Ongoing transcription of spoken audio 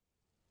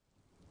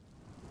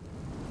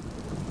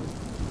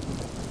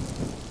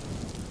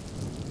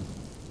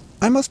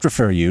I must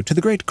refer you to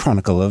the great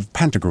chronicle of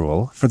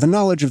Pantagruel for the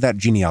knowledge of that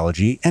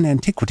genealogy and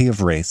antiquity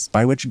of race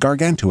by which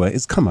Gargantua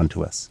is come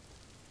unto us.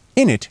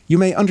 In it you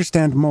may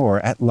understand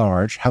more at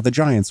large how the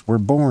giants were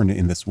born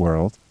in this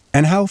world,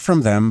 and how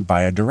from them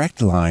by a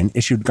direct line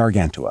issued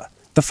Gargantua,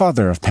 the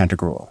father of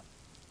Pantagruel.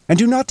 And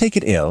do not take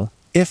it ill,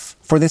 if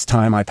for this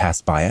time I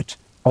pass by it,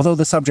 although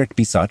the subject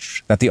be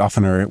such that the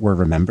oftener it were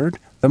remembered,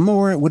 the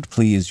more it would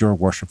please your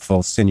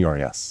worshipful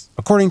Signorius,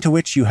 according to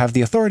which you have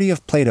the authority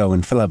of Plato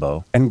and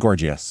Philebo and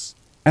Gorgias,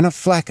 and of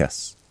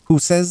Flaccus, who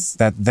says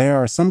that there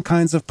are some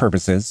kinds of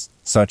purposes,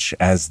 such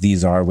as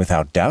these are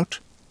without doubt,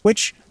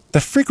 which, the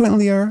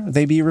frequentlier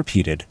they be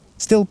repeated,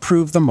 still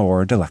prove the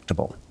more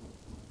delectable.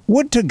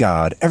 Would to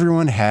God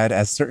everyone had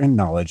as certain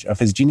knowledge of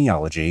his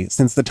genealogy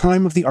since the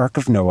time of the Ark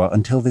of Noah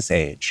until this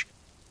age.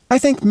 I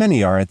think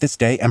many are at this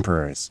day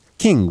emperors,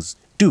 kings,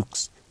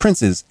 dukes,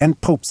 princes,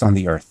 and popes on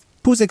the earth,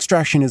 whose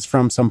extraction is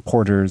from some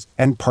porters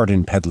and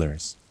pardon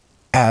peddlers.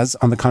 As,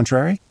 on the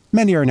contrary,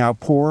 many are now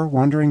poor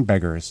wandering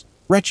beggars,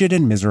 wretched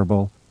and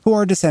miserable, who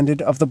are descended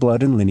of the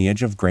blood and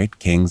lineage of great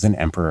kings and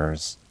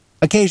emperors,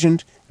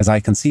 occasioned, as I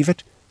conceive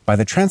it, by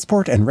the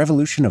transport and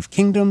revolution of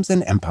kingdoms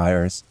and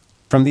empires,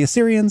 from the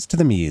Assyrians to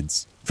the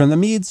Medes, from the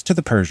Medes to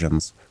the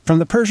Persians, from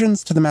the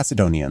Persians to the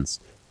Macedonians,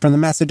 from the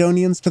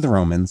Macedonians to the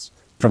Romans,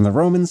 from the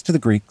Romans to the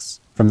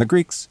Greeks, from the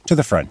Greeks to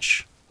the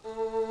French.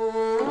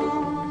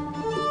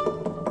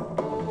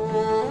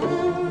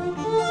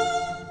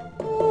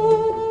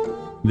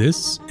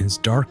 This is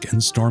Dark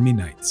and Stormy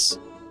Nights,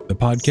 the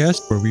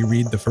podcast where we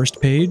read the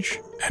first page,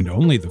 and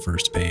only the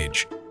first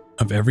page,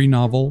 of every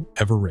novel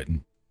ever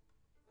written.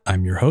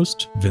 I'm your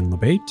host, Vin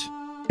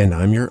LeBate. And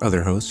I'm your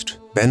other host,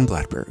 Ben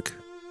Blattberg.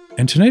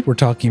 And tonight we're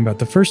talking about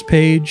the first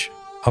page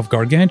of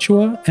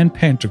Gargantua and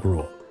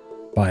Pantagruel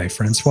by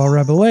Francois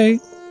Rabelais,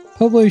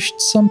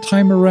 published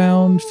sometime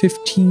around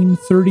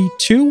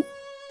 1532.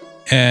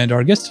 And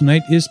our guest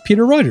tonight is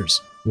Peter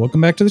Rogers.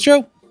 Welcome back to the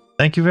show.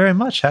 Thank you very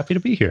much. Happy to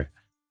be here.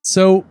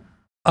 So,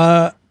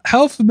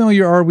 how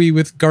familiar are we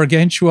with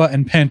Gargantua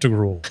and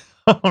Pantagruel?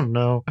 Oh,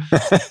 no.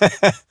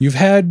 You've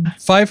had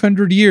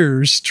 500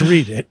 years to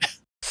read it.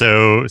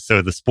 So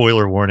the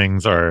spoiler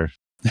warnings are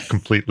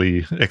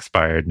completely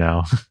expired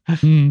now.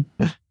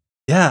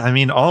 Yeah, I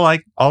mean, all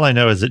I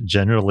know is it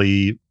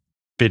generally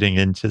fitting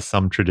into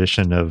some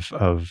tradition of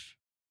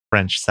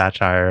French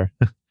satire.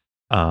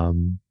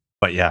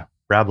 But yeah,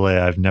 Rabelais,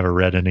 I've never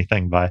read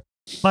anything by.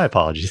 My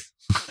apologies.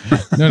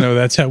 No,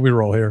 that's how we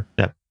roll here.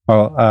 Yeah.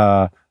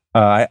 Well,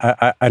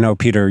 I know,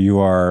 Peter, you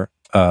are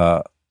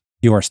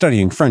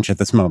studying French at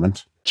this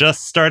moment.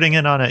 Just starting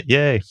in on it.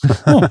 Yay.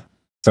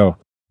 So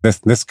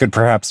this could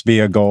perhaps be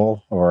a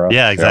goal, or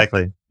yeah,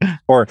 exactly.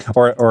 Or a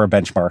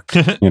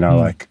benchmark. You know,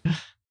 like.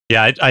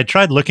 Yeah, I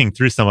tried looking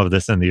through some of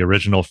this in the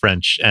original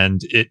French,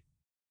 and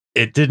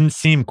it didn't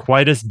seem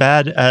quite as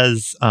bad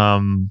as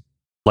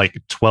like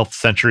 12th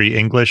century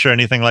English or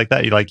anything like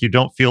that. You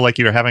don't feel like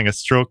you're having a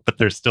stroke, but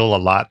there's still a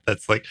lot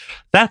that's like,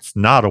 that's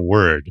not a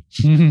word.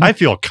 I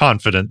feel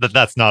confident that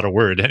that's not a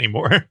word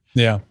anymore.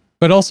 Yeah.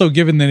 But also,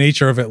 given the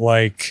nature of it,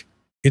 like,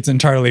 it's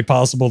entirely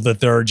possible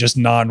that there are just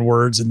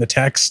non-words in the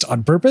text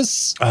on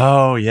purpose.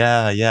 Oh,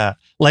 yeah.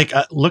 Like,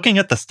 looking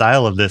at the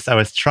style of this, I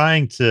was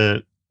trying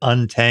to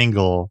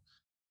untangle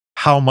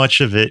how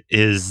much of it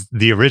is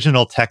the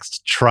original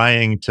text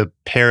trying to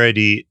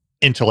parody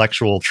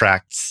intellectual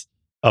tracts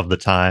of the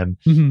time,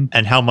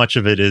 and how much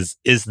of it is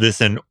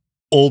this an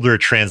older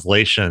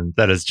translation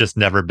that has just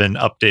never been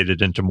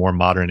updated into more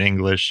modern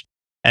English,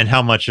 and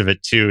how much of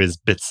it too is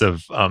bits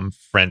of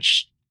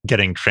French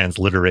getting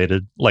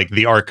transliterated. Like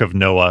the Ark of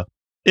Noah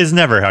is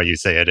never how you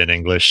say it in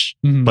English,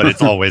 but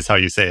it's always how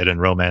you say it in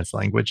Romance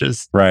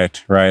languages.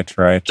 Right.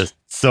 Just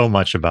so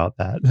much about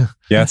that.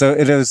 Yeah, so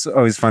it is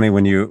always funny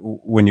when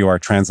you are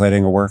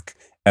translating a work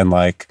and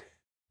like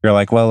you're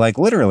like, well, like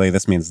literally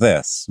this means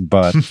this,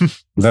 but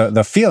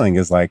the feeling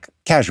is like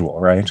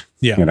casual, right?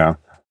 Yeah, you know,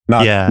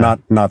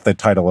 not the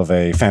title of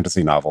a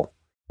fantasy novel,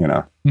 you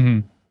know.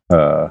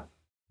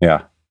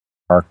 Yeah,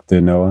 Ark de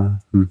Noah.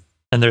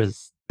 And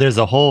there's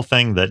a whole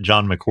thing that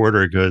John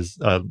McWhorter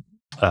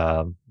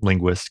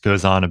linguist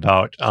goes on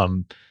about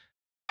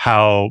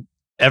how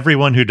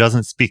everyone who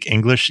doesn't speak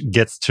English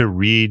gets to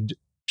read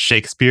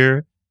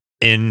Shakespeare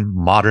in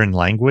modern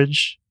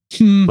language.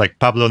 Like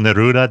Pablo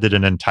Neruda did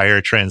an entire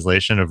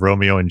translation of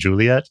Romeo and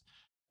Juliet,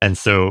 and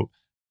so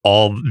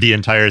the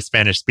entire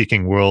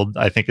Spanish-speaking world,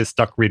 I think, is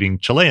stuck reading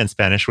Chilean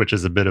Spanish, which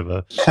is a bit of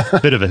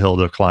a hill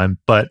to climb,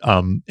 but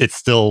it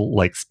still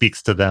like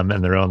speaks to them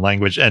in their own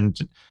language. And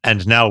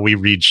now we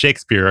read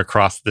Shakespeare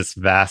across this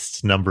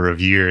vast number of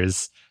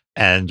years,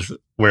 and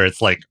where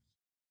it's like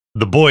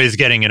the boys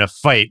getting in a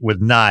fight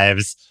with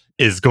knives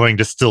is going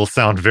to still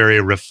sound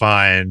very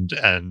refined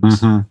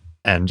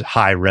and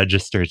high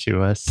register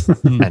to us,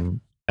 and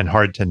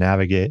hard to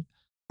navigate.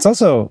 It's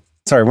also,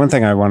 sorry, one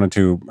thing I wanted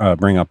to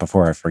bring up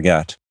before I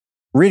forget.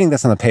 Reading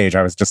this on the page,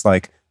 I was just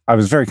like, I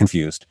was very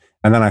confused.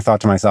 And then I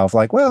thought to myself,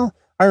 like, well,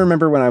 I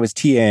remember when I was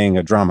TAing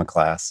a drama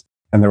class,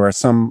 and there were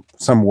some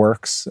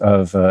works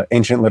of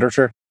ancient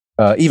literature,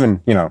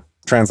 even, you know,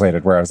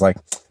 translated, where I was like,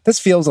 this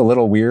feels a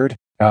little weird.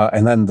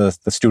 And then the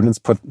students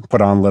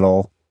put on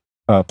little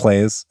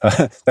plays.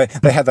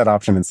 They had that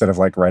option instead of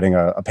like writing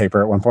a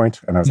paper at one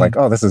point. And I was like,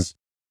 oh, this is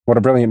what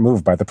a brilliant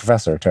move by the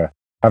professor to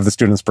have the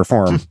students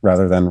perform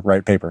rather than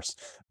write papers.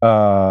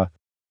 And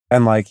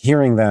like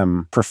hearing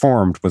them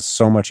performed was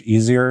so much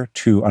easier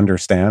to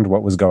understand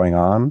what was going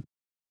on.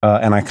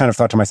 And I kind of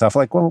thought to myself,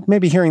 like, well,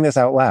 maybe hearing this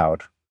out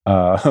loud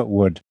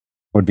would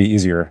be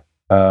easier.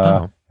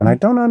 And I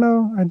do not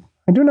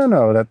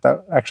know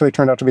that actually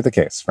turned out to be the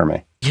case for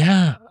me.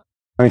 Yeah.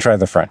 Let me try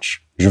the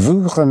French. Je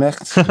vous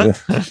remercie.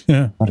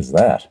 What is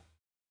that?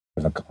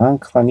 Le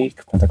grand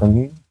chronique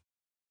Pantagruel.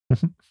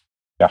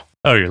 Yeah.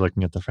 Oh, you're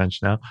looking at the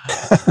French now?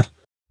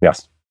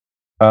 Yes.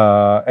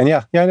 And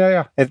yeah.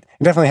 It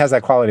definitely has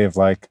that quality of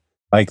like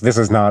this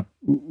is not,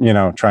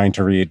 trying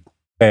to read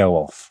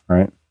Beowulf,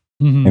 right?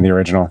 Mm-hmm. In the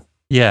original.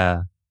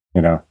 Yeah.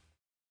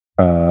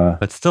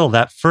 But still,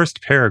 that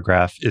first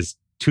paragraph is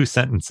 2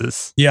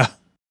 sentences. Yeah.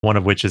 One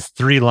of which is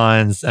 3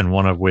 lines and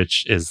one of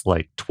which is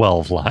like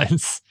 12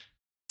 lines.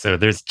 So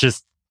there's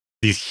just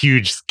these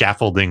huge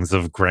scaffoldings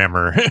of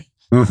grammar.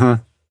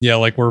 Mm-hmm. Yeah,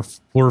 like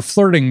we're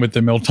flirting with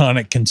the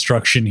Miltonic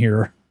construction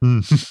here.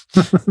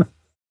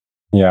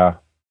 Yeah.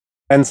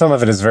 And some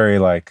of it is very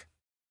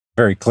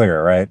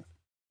clear, right?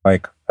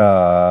 Like,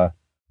 well,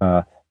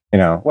 I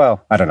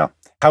don't know.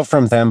 How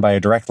from them by a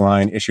direct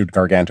line issued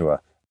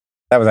Gargantua.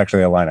 That was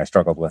actually a line I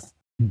struggled with.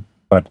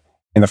 But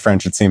in the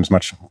French, it seems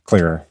much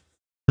clearer.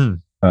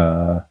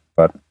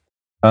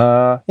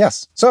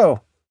 Yes.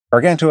 So,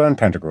 Gargantua and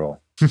Pantagruel,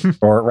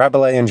 or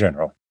Rabelais in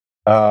general.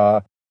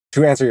 To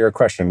answer your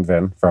question,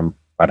 then, from,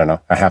 I don't know,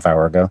 a half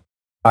hour ago,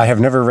 I have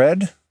never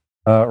read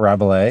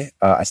Rabelais.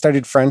 I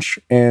studied French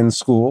in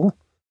school.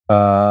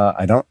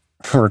 I don't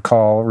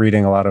recall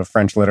reading a lot of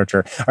French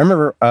literature. I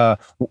remember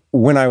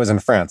when I was in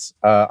France,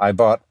 I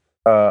bought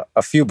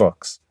a few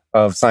books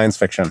of science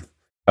fiction.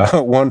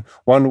 One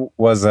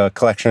was a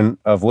collection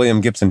of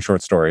William Gibson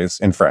short stories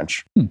in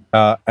French.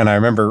 And I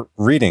remember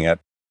reading it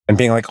and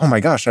being like, oh my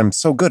gosh, I'm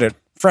so good at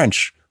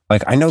French.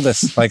 Like, I know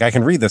this, like, I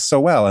can read this so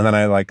well. And then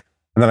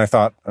I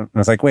thought, I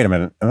was like, wait a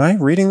minute, am I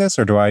reading this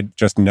or do I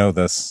just know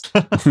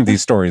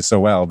these stories so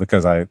well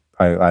because I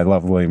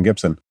love William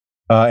Gibson?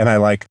 And I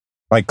like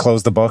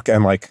closed the book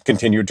and like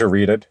continued to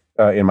read it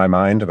in my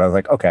mind. And I was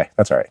like, okay,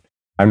 that's all right.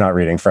 I'm not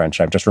reading French.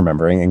 I'm just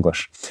remembering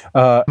English.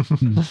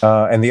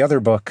 And the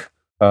other book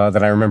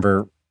that I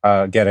remember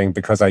getting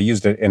because I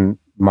used it in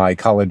my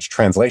college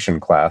translation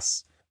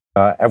class,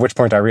 at which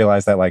point I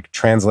realized that like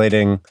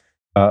translating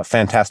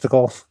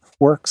fantastical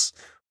works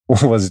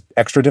was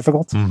extra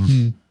difficult.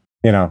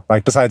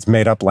 Like besides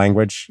made up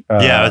language.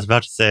 Yeah, I was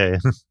about to say.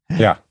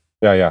 Yeah.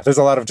 There's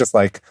a lot of just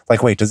like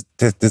wait,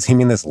 does he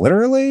mean this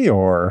literally?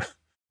 Or,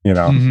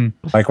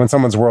 like when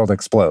someone's world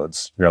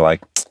explodes, you're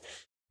like,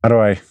 what do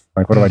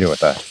I do with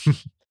that?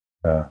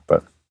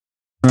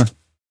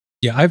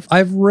 Yeah,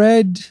 I've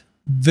read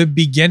the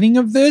beginning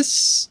of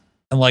this,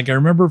 and like I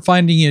remember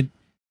finding it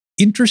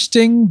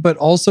interesting, but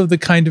also the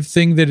kind of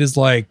thing that is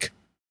like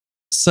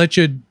such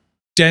a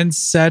dense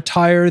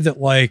satire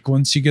that like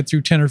once you get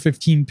through 10 or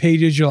 15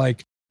 pages, you're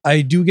like,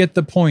 I do get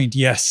the point.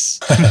 Yes.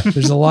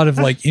 There's a lot of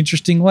like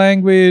interesting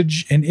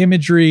language and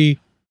imagery,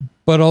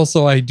 but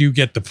also I do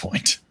get the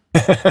point.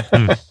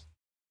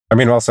 I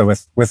mean, also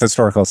with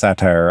historical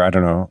satire, I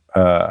don't know.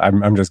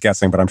 I'm just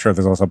guessing, but I'm sure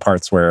there's also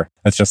parts where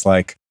it's just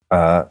like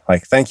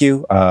thank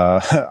you.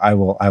 I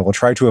will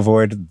try to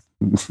avoid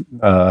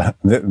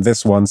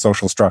this one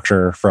social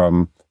structure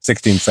from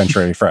 16th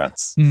century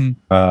France,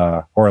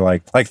 or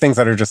like things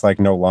that are just like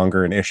no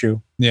longer an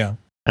issue. Yeah,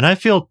 and I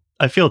feel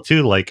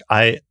too like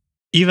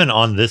even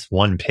on this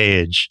one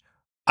page,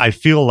 I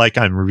feel like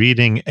I'm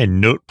reading a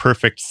note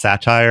perfect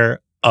satire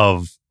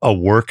of a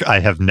work I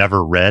have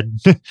never read.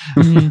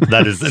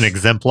 That is an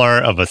exemplar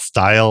of a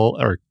style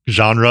or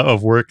genre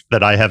of work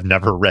that I have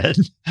never read.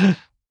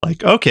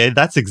 Like, okay,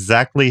 that's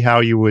exactly how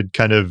you would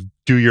kind of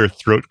do your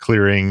throat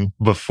clearing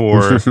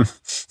before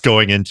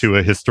going into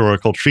a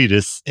historical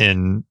treatise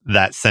in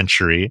that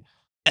century.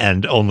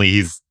 And only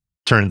he's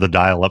turned the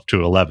dial up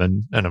to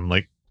 11. And I'm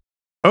like,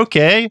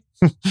 okay,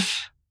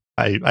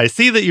 I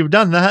see that you've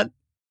done that.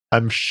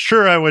 I'm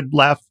sure I would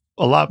laugh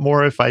a lot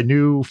more if I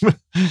knew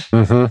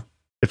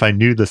if I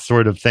knew the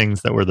sort of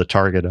things that were the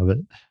target of it.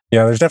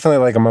 Yeah, there's definitely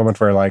like a moment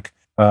where like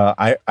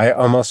I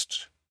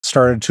almost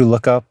started to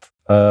look up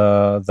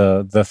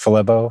the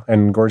Philebo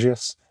and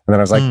Gorgias, and then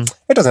I was like,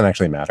 it doesn't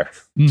actually matter,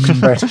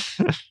 right?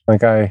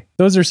 Like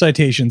those are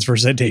citations for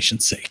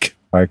citation's sake.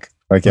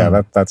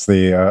 Yeah, that's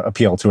the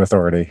appeal to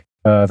authority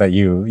that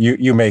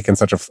you make in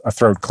such a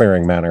throat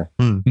clearing manner.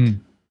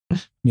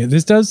 Yeah,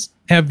 this does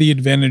have the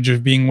advantage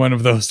of being one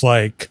of those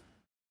like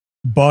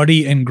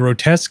bawdy and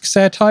grotesque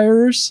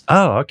satires.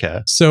 Oh,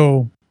 okay.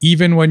 So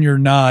even when you're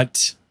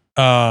not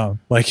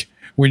like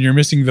when you're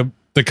missing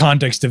the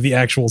context of the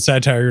actual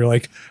satire, you're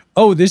like,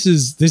 oh, this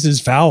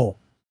is foul.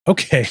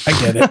 Okay,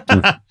 I get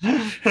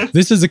it.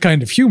 This is a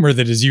kind of humor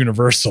that is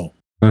universal.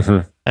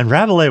 And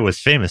Rabelais was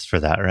famous for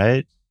that,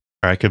 right?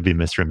 Or I could be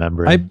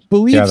misremembering. I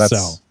believe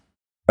so.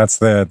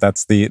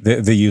 That's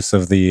the use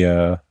of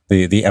the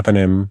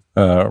eponym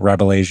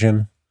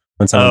Rabelaisian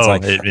when someone's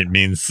like, it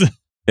means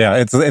yeah,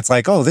 it's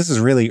like, oh, this is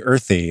really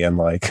earthy and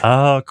like,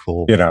 oh,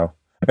 cool. you know,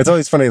 it's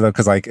always funny though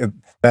because like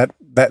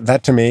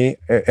that to me,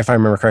 if I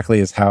remember correctly,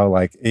 is how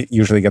like it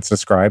usually gets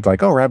described.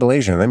 Like, oh,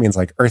 Rabelaisian, that means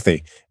like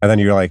earthy, and then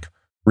you like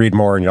read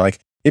more and you're like,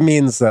 it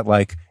means that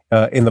like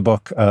in the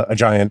book a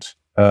giant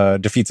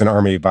defeats an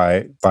army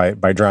by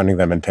drowning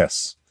them in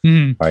piss.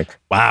 Like,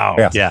 wow,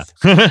 yes, yeah.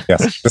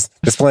 yes,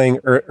 displaying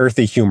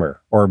earthy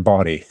humor or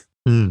body.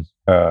 And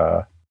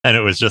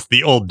it was just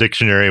the old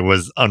dictionary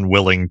was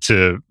unwilling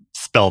to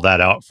spell that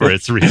out for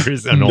its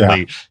readers and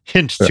only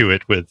hint to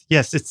it with,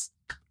 yes, it's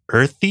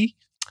earthy.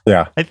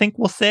 Yeah, I think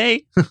we'll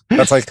say.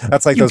 that's like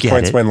those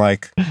points when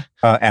like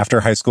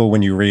after high school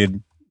when you read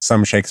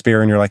some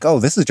Shakespeare and you're like, oh,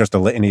 this is just a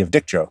litany of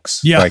dick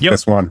jokes. Yeah, like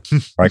this one.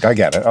 Like, I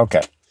get it.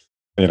 Okay,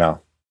 you know,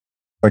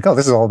 like, oh,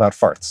 this is all about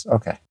farts.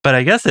 Okay, but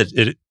I guess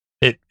it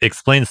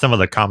explains some of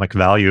the comic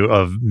value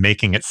of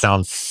making it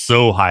sound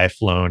so high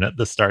flown at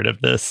the start of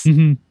this,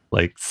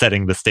 like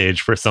setting the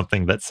stage for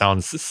something that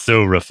sounds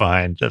so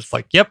refined. It's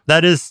like, yep,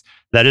 that is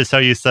how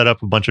you set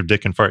up a bunch of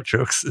dick and fart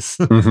jokes.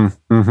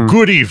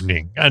 Good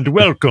evening and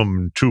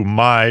welcome to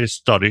my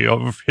study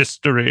of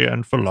history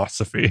and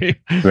philosophy.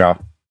 Yeah,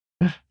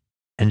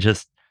 and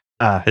just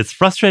it's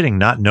frustrating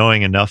not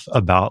knowing enough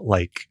about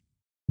like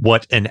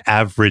what an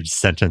average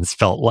sentence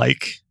felt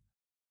like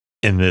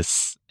in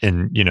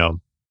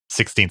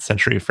 16th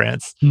century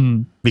France,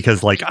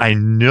 because like I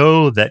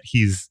know that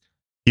he's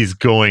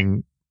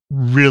going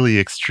really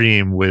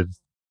extreme with,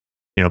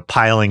 you know,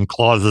 piling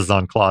clauses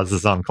on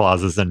clauses on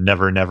clauses and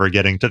never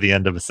getting to the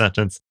end of a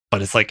sentence.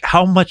 But it's like,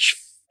 how much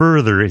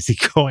further is he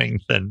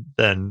going than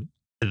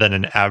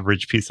an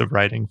average piece of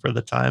writing for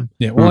the time?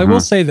 Yeah. Well, I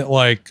will say that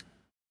like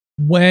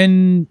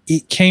when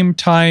it came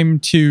time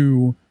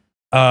to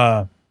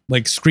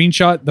like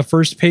screenshot the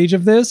first page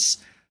of this,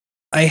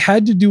 I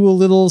had to do a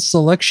little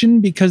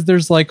selection because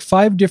there's like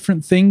 5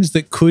 different things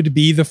that could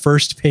be the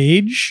first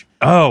page.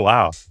 Oh,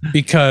 wow.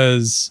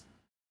 Because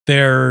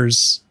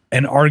there's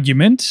an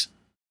argument,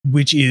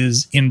 which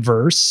is in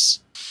verse,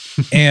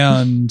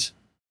 and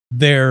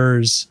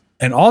there's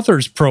an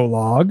author's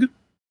prologue,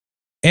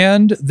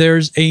 and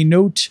there's a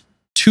note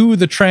to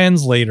the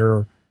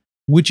translator,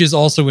 which is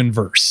also in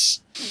verse.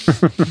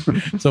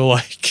 So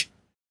like,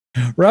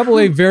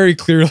 Rabelais very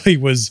clearly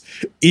was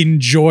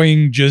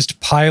enjoying just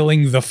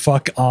piling the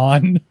fuck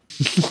on.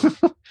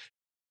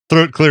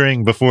 Throat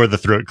clearing before the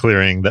throat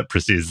clearing that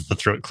precedes the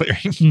throat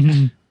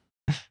clearing.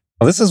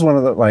 Well, this is one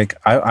of the like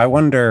I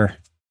wonder,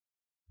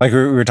 like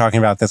we were talking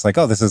about this, like,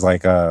 oh, this is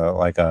like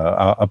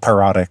a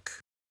parodic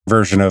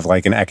version of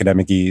like an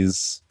academic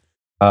ease,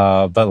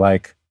 but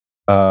like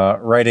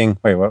writing.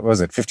 Wait, what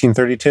was it?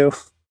 1532?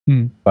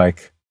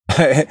 Like,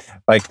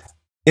 like.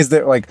 Is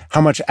there like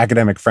how much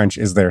academic French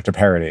is there to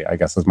parody? I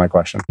guess is my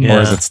question. Yeah.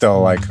 Or is it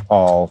still like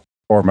all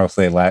or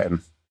mostly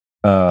Latin?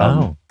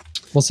 Well,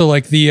 so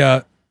like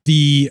the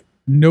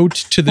note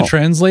to the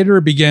translator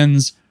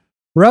begins,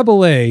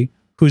 Rabelais,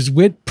 whose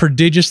wit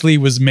prodigiously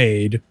was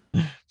made.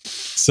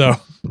 So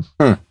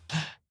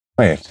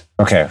wait,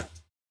 okay.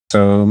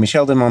 So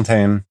Michel de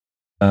Montaigne,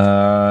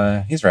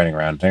 he's writing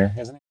around here,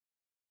 isn't he?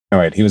 No,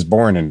 wait, he was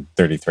born in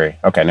 33.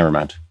 Okay, never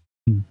mind.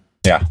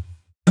 Yeah.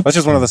 That's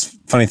just one of those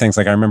funny things.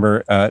 Like I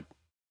remember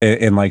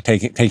in like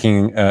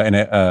taking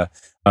a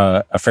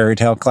fairy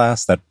tale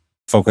class that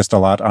focused a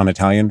lot on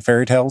Italian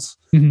fairy tales.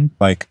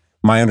 Like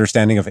my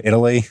understanding of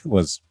Italy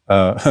was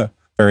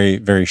very,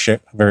 very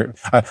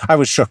I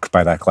was shook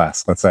by that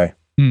class, let's say.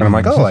 And I'm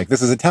like, oh, like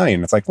this is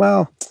Italian. It's like,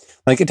 well,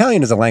 like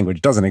Italian as a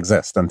language doesn't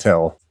exist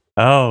until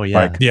or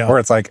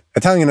it's like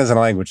Italian as a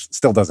language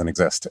still doesn't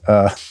exist.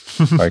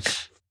 Like,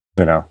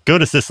 you know, go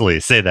to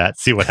Sicily, say that,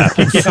 see what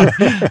happens.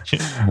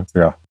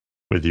 Yeah.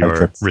 With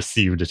your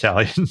received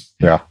Italian.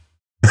 Yeah.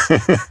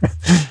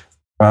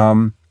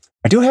 I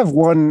do have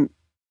one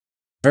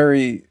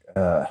very,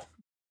 I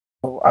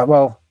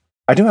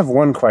do have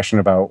one question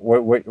about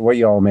what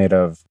you all made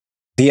of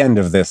the end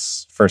of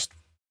this first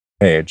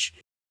page.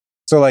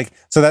 So like,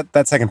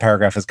 that second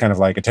paragraph is kind of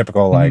like a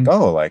typical, like,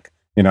 oh, like,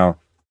 you know,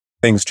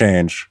 things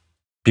change,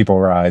 people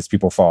rise,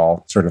 people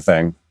fall sort of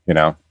thing, you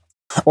know,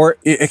 or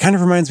it kind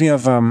of reminds me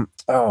of,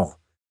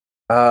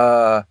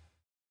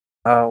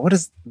 what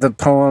is the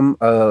poem?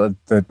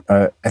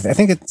 I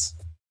think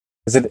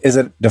is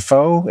it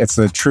Defoe? It's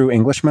The True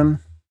Englishman.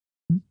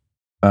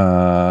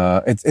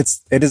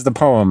 It is the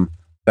poem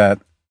that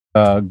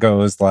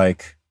goes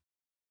like,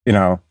 you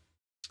know,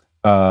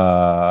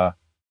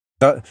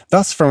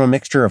 thus from a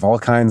mixture of all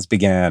kinds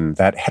began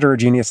that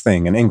heterogeneous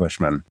thing, an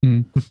Englishman.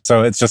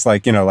 So it's just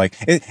like, you know, like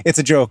it's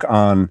a joke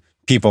on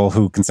people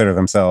who consider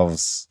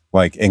themselves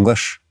like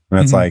English, and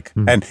it's like,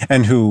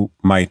 and who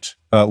might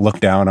look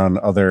down on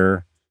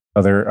other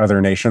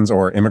nations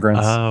or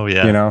immigrants. Oh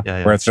yeah, you know,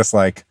 where it's just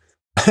like,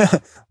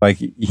 like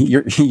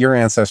your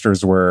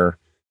ancestors were,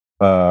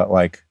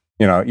 like,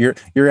 you know,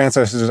 your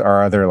ancestors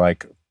are either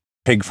like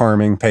pig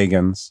farming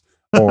pagans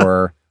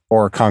or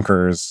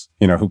conquerors,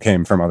 you know, who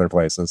came from other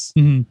places.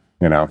 You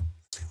know,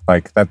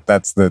 Like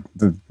that's the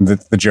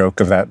joke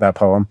of that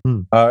poem.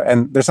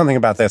 And there's something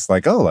about this,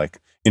 like,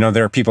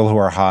 there are people who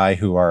are high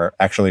who are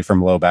actually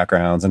from low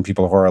backgrounds, and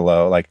people who are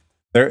low. Like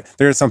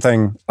there's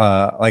something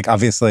like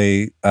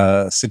obviously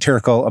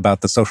satirical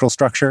about the social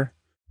structure.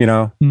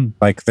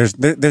 Like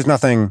there's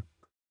nothing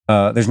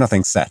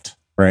set,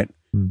 right?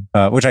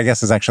 Which I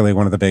guess is actually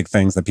one of the big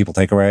things that people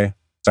take away.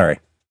 Sorry.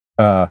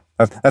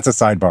 That's a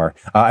sidebar.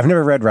 I've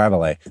never read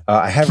Rabelais.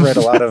 I have read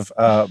a lot of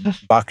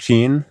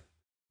Bakhtin,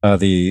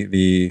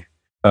 the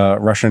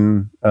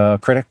Russian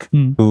critic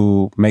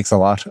who makes a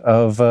lot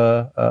of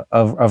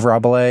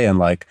Rabelais, and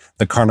like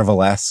the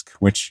Carnivalesque,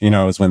 which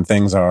is when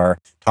things are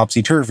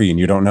topsy turvy and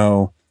you don't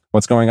know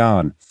what's going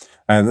on,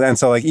 and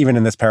so like even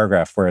in this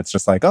paragraph where it's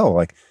just like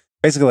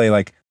basically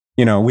like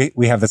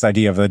we have this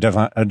idea of the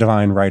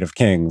divine right of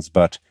kings,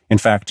 but in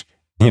fact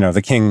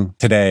the king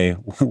today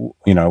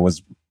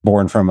was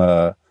born from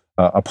a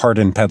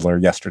pardon peddler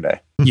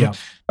yesterday. Yeah.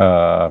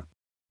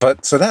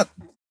 But so that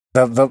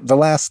the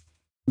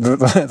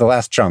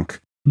last chunk,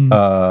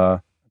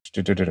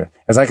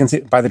 as I can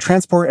see, by the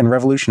transport and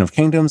revolution of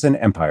kingdoms and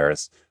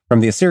empires, from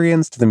the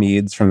Assyrians to the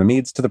Medes, from the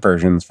Medes to the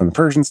Persians, from the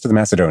Persians to the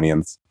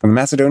Macedonians, from the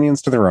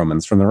Macedonians to the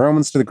Romans, from the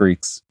Romans to the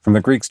Greeks, from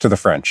the Greeks to the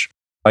French.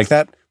 Like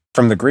that,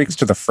 from the Greeks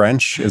to the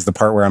French is the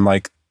part where I'm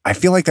like, I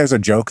feel like there's a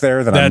joke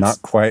there that I'm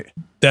not quite.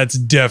 That's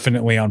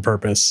definitely on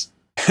purpose.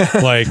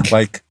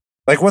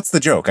 Like what's the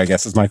joke, I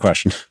guess, is my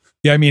question.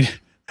 Yeah, I mean,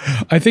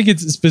 I think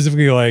it's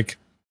specifically like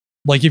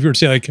if you were to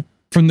say like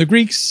from the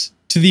Greeks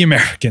to the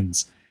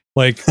Americans,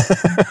 like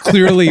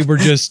clearly we're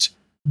just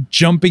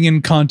jumping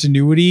in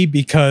continuity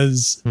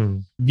because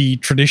the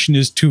tradition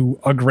is to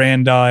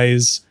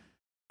aggrandize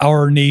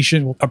our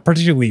nation,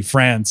 particularly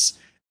France,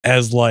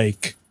 as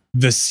like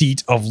the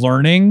seat of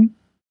learning.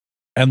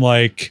 And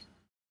like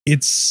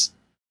it's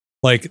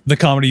like the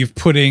comedy of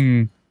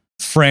putting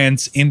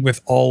France in with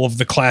all of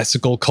the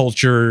classical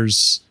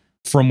cultures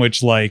from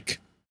which like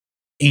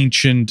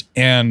ancient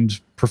and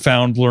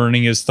profound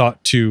learning is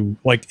thought to,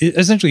 like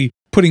essentially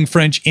putting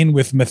French in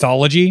with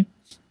mythology,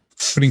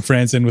 putting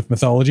France in with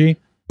mythology.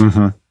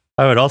 I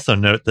would also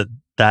note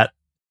that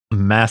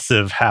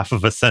massive half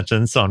of a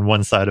sentence on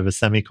one side of a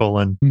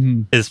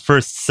semicolon is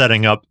first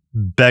setting up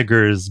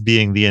beggars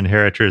being the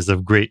inheritors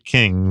of great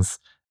kings,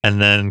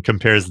 and then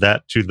compares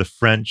that to the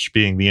French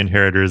being the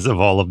inheritors of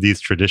all of these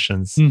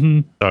traditions.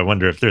 So I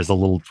wonder if there's a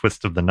little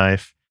twist of the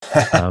knife.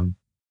 And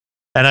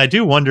I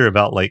do wonder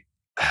about like,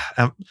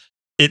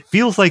 it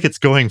feels like it's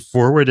going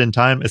forward in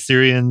time.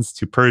 Assyrians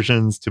to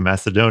Persians to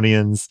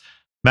Macedonians,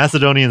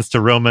 Macedonians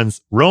to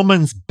Romans,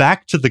 Romans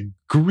back to the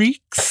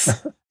Greeks,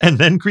 and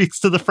then Greeks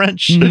to the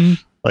French.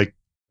 Like,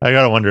 I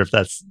gotta wonder if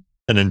that's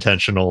an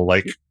intentional,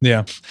 like,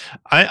 yeah.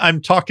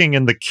 I'm talking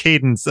in the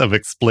cadence of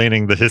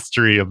explaining the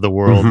history of the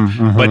world,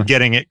 but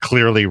getting it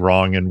clearly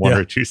wrong in one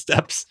or two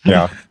steps.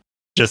 Yeah.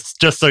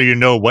 Just so you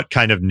know what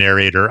kind of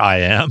narrator I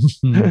am.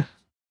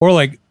 Or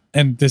like,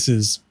 and this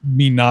is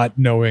me not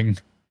knowing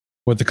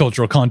what the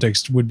cultural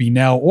context would be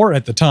now or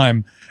at the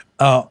time,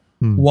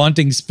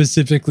 wanting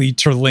specifically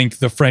to link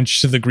the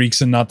French to the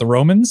Greeks and not the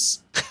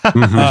Romans,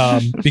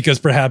 because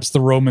perhaps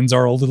the Romans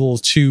are a little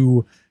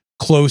too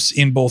close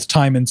in both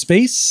time and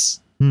space.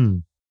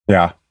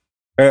 Yeah.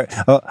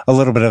 A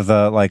little bit of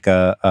the like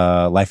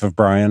Life of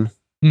Brian,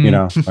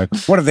 like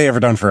what have they ever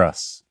done for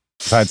us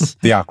besides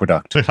the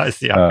aqueduct? Besides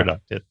the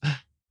aqueduct.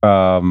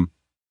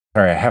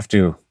 Sorry, I have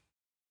to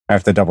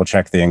double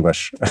check the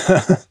English.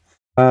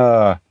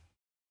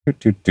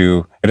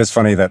 It is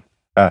funny that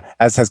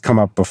as has come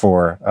up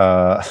before,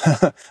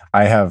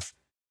 I have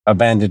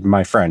abandoned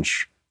my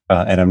French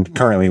and I'm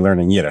currently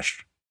learning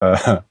Yiddish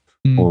for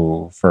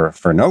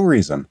no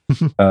reason.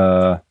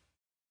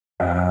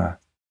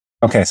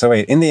 Okay, so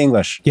wait, in the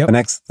English,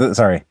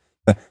 the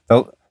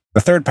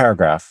third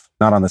paragraph,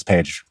 not on this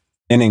page,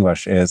 in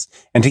English is,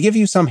 and to give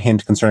you some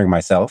hint concerning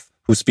myself,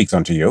 who speaks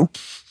unto you,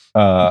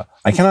 I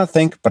cannot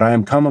think, but I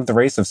am come of the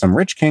race of some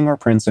rich king or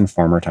prince in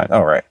former time.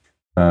 Oh, right.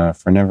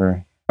 For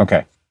never.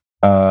 Okay.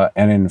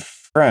 And in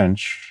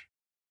French,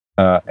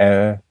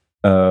 and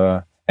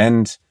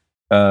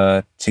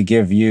to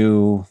give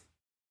you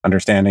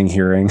understanding,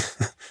 hearing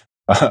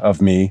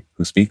of me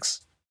who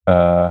speaks.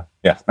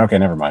 Yeah. Okay.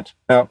 Never mind.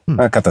 No,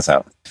 I'll cut this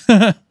out.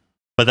 But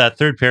that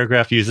third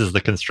paragraph uses the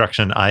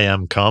construction "I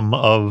am come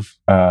of,"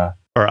 or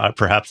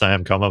perhaps "I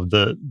am come of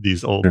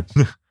these old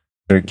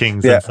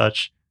kings and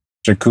such."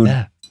 Je que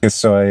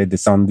sois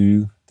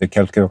descendu de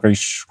quelque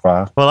riche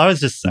roi. Well,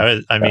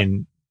 I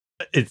mean,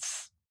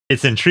 it's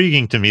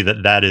intriguing to me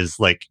that is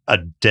like a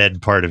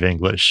dead part of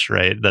English,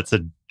 right? That's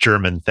a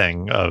German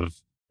thing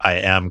of "I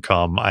am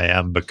come, I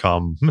am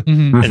become,"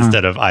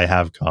 instead of "I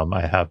have come,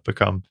 I have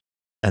become."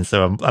 And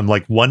so I'm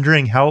like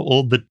wondering how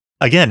old is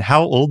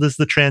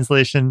the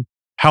translation?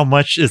 How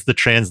much is the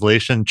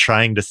translation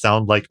trying to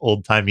sound like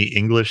old-timey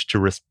English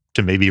to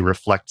maybe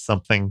reflect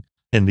something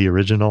in the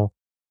original?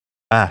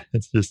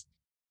 It's just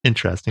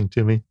interesting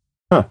to me.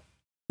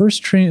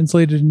 First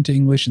translated into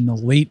English in the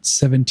late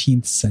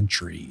 17th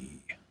century.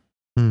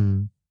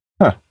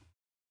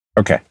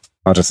 Okay.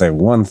 I'll just say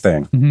one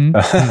thing.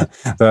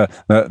 Mhm.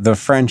 The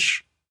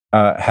French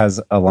has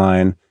a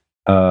line,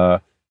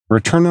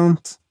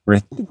 returnant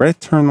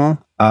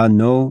à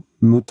nos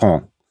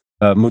moutons.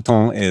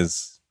 Mouton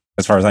is,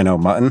 as far as I know,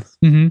 mutton.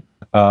 Mhm.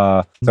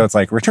 So it's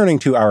like returning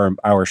to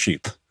our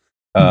sheep.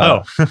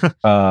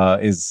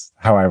 Is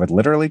how I would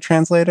literally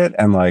translate it,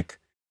 and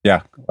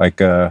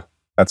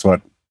that's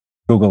what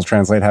Google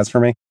Translate has for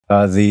me.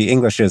 The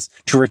English is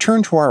to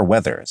return to our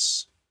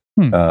weathers.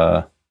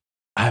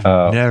 I've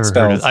never heard it.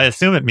 spelled- I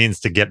assume it means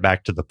to get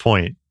back to the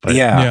point. But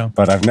Yeah.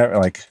 but I've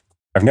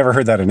never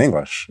heard that in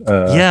English.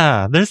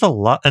 yeah, there's a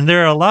lot, and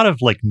there are a lot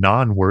of like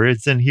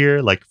non-words in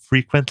here, like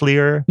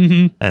frequentlier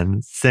Mhm.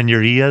 and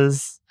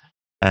senoritas.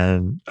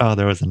 And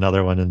there was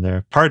another one in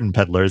there. Pardon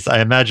peddlers.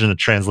 I imagine a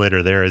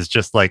translator there is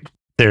just like,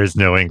 there's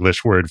no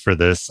English word for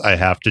this. I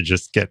have to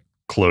just get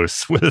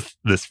close with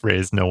this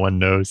phrase no one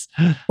knows.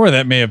 Or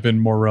that may have been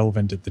more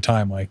relevant at the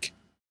time, like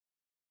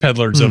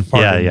peddlers of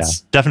pardons. Yeah,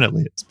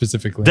 definitely.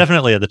 Specifically.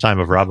 Definitely at the time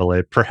of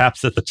Rabelais,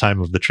 perhaps at the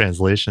time of the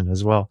translation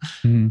as well.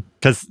 Mhm.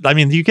 Because, I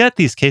mean, you get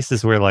these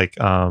cases where, like,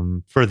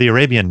 for the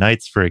Arabian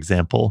Nights, for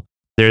example,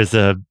 there's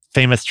a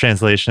famous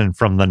translation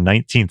from the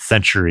 19th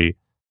century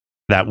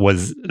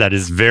that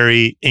is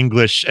very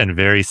English and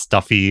very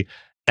stuffy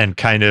and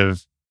kind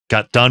of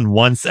got done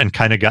once and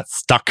kind of got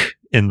stuck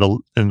in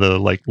the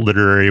like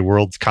literary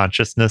world's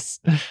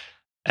consciousness.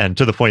 And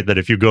to the point that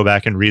if you go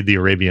back and read the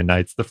Arabian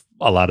Nights,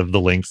 a lot of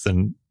the links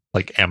and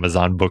like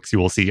Amazon books you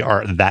will see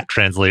are that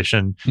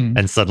translation.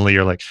 And suddenly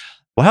you're like,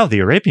 wow, the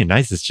Arabian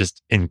Nights is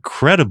just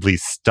incredibly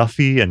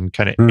stuffy and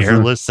kind of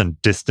airless and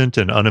distant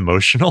and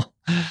unemotional.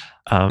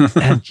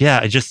 And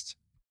yeah,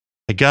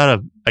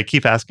 I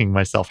keep asking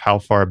myself how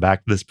far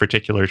back this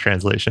particular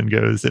translation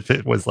goes. If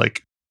it was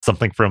like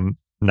something from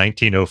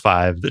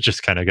 1905 that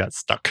just kind of got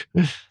stuck,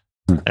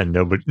 and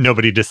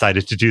nobody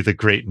decided to do the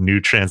great new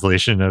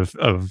translation of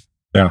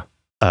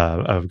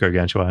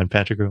Gargantua and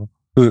Pantagruel.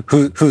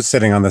 Who's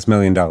sitting on this $1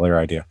 million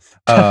idea?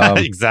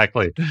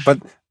 Exactly. But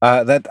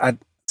that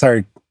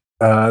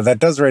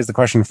does raise the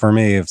question for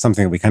me of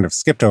something that we kind of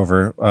skipped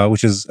over,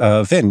 which is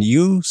Vin.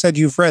 You said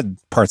you've read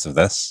parts of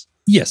this.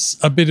 Yes,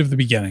 a bit of the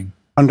beginning.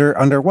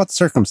 Under what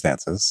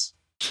circumstances?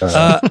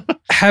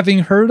 Having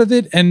heard of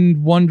it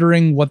and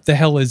wondering what the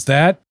hell is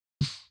that?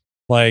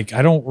 Like,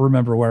 I don't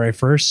remember where I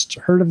first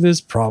heard of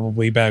this,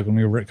 probably back when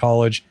we were at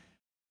college.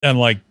 And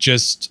like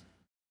just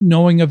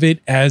knowing of it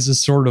as a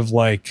sort of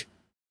like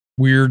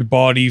weird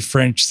body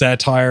French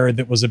satire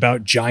that was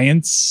about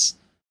giants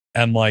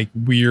and like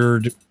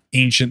weird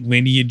ancient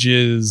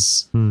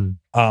lineages.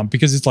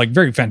 Because it's like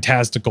very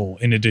fantastical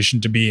in addition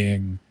to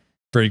being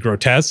very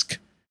grotesque.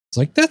 It's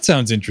like, that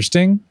sounds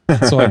interesting.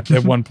 So at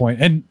one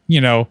point, and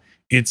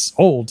it's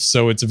old,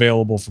 so it's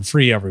available for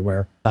free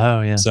everywhere.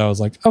 Oh yeah. So I was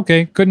like,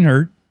 okay, couldn't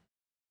hurt.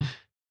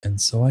 And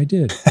so I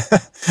did.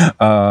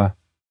 I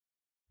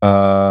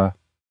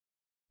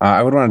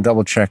would want to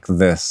double check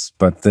this,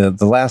 but the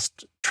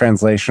last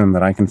translation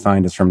that I can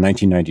find is from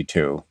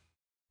 1992.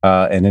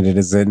 And it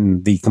is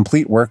in the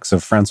complete works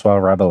of Francois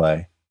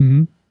Rabelais.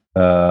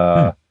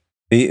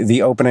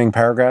 The opening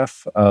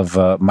paragraph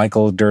of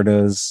Michael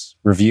Derda's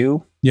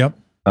review. Yep.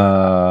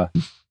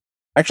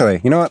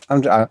 Actually, you know what?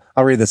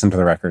 I'll read this into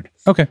the record.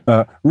 Okay.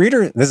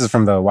 This is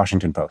from the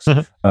Washington Post.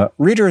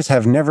 Readers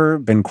have never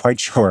been quite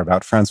sure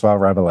about Francois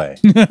Rabelais.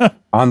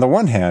 On the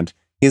one hand,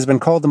 he has been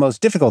called the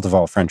most difficult of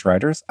all French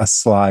writers, a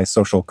sly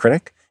social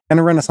critic, and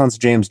a Renaissance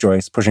James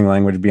Joyce pushing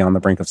language beyond the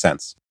brink of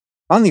sense.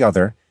 On the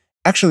other,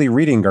 actually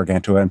reading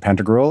Gargantua and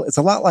Pantagruel is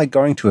a lot like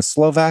going to a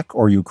Slovak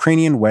or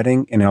Ukrainian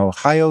wedding in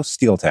Ohio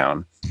steel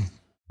town,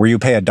 where you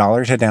pay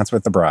 $1 to dance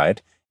with the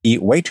bride,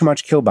 eat way too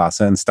much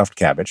kielbasa and stuffed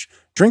cabbage,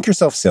 drink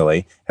yourself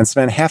silly, and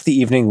spend half the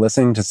evening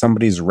listening to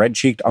somebody's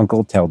red-cheeked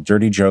uncle tell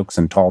dirty jokes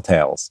and tall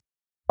tales.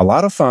 A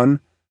lot of fun,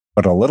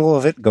 but a little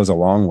of it goes a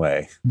long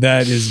way.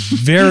 That is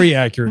very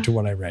accurate to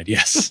what I read,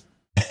 yes.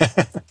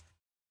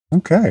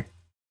 Okay.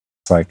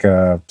 It's like,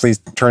 please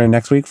turn in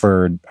next week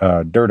for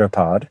Derda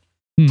Pod,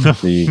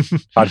 the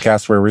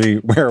podcast where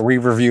we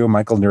review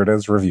Michael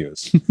Derda's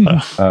reviews.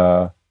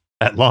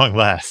 At long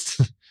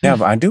last. Yeah,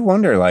 but I do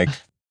wonder, like,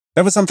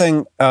 that was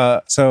something.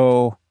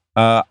 So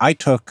I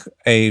took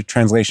a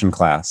translation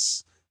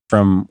class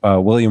from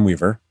William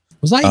Weaver.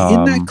 Was I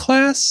in that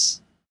class?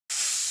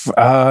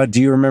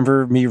 Do you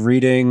remember me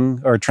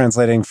reading or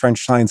translating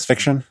French science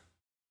fiction?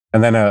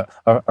 And then a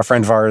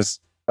friend of ours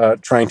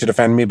trying to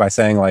defend me by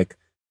saying like,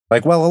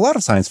 well, a lot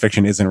of science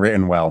fiction isn't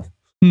written well.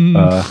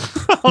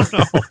 Oh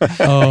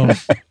no.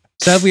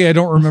 Sadly, I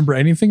don't remember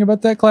anything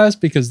about that class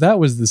because that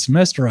was the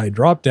semester I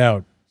dropped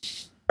out.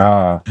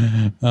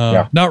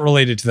 Yeah. Not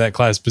related to that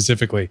class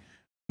specifically,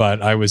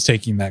 but I was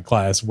taking that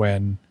class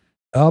when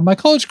my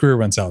college career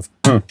went south.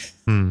 But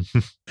no,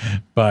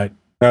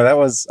 that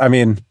was, I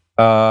mean,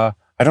 I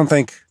don't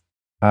think,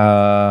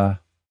 I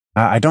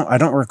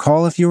don't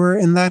recall if you were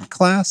in that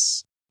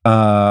class.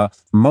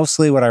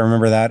 Mostly what I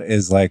remember that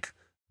is like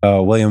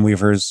William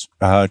Weaver's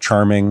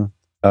charming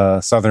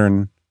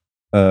Southern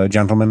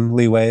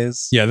gentlemanly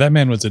ways. Yeah, that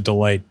man was a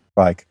delight.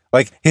 Like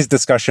his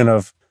discussion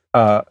of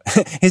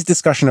his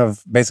discussion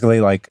of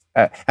basically like,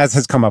 as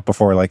has come up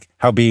before, like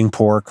how being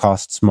poor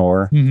costs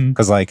more.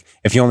 Because like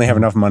if you only have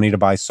enough money to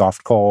buy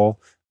soft coal,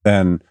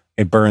 then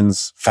it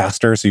burns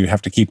faster. So you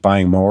have to keep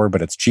buying more,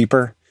 but it's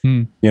cheaper,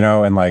 you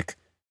know, and like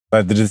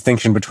the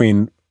distinction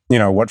between, you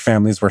know, what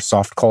families were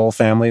soft coal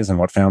families and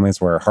what families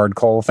were hard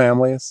coal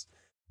families,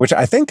 which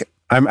I think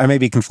I may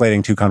be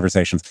conflating two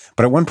conversations.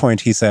 But at one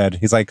point he said,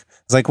 he's like,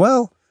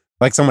 well,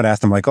 like someone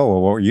asked him like, oh,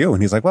 well, what were you?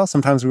 And he's like, well,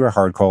 sometimes we were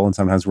hard coal and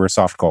sometimes we were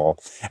soft coal.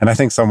 And I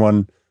think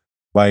someone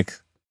like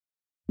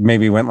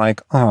maybe went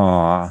like,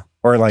 aw,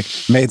 or like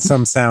made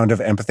some sound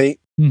of empathy.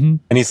 And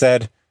he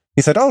said,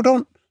 oh,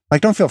 don't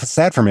feel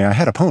sad for me. I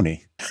had a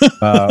pony,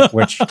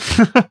 which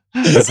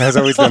has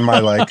always been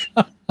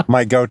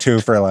my go-to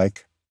for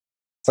like,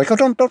 it's like, oh,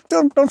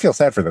 don't feel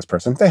sad for this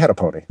person. They had a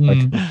pony.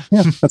 Like,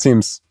 yeah, that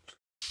seems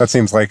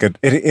like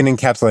it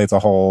encapsulates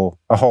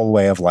a whole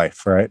way of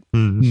life, right?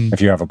 If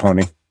you have a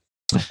pony.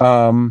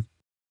 But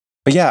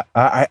yeah,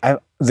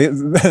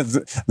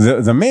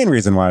 the main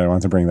reason why I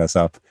want to bring this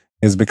up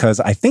is because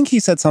I think he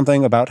said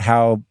something about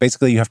how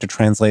basically you have to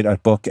translate a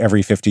book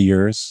every 50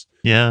 years.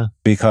 Yeah.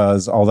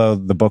 Because although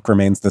the book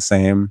remains the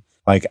same,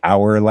 like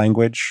our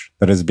language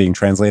that is being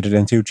translated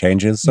into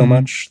changes so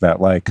much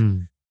that like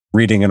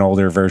reading an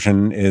older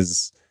version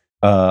is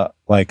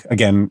like,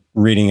 again,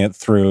 reading it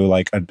through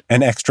like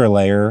an extra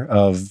layer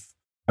of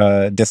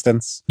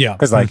distance. Yeah.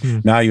 Because like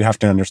now you have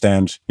to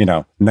understand, you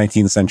know,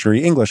 19th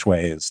century English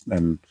ways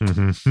and,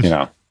 you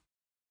know,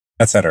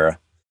 etc.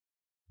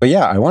 But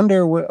yeah, I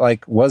wonder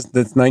was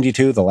this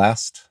 92 the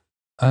last?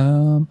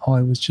 I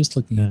was just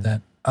looking at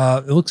that.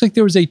 It looks like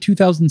there was a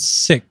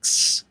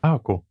 2006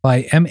 cool.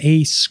 by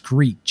M.A.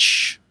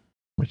 Screech.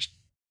 Which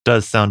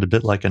does sound a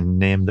bit like a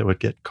name that would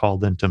get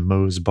called into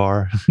Moe's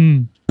bar.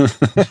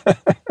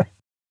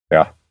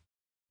 Yeah.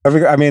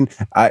 I mean,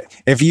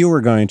 if you were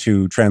going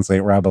to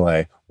translate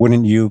Rabelais,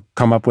 wouldn't you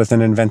come up with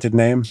an invented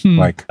name?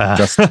 Like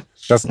just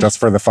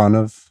for the fun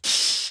of?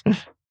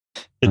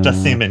 It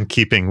does seem in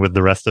keeping with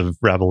the rest of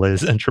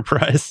Rabelais'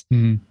 enterprise.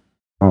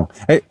 Oh,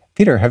 hey,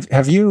 Peter,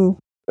 have you,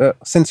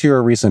 since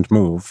your recent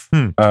move,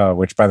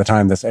 which by the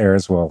time this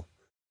airs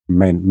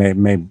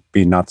may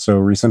be not so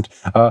recent,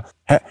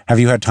 have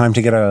you had time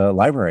to get a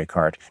library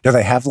card? Do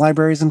they have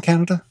libraries in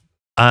Canada?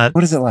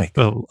 What is it like?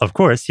 Well, of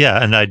course,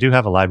 yeah. And I do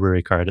have a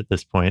library card at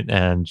this point,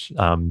 and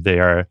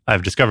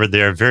I've discovered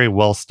they are very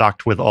well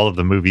stocked with all of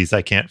the movies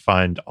I can't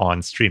find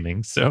on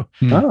streaming. So,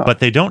 but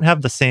they don't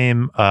have the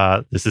same,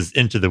 this is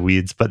into the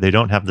weeds, but they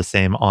don't have the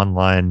same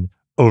online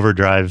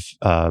overdrive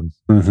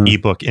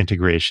ebook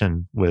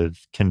integration with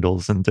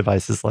Kindles and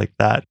devices like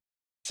that.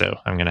 So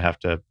I'm going to have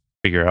to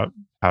figure out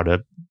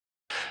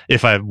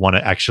if I want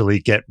to actually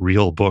get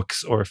real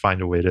books or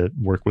find a way to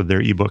work with their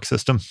ebook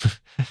system.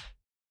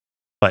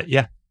 But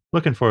yeah,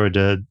 looking forward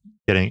to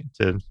getting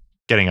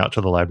out to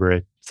the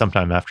library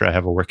sometime after I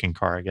have a working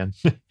car again.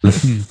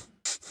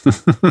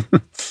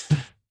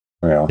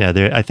 Well,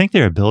 yeah, I think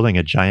they're building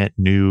a giant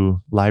new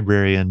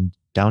library in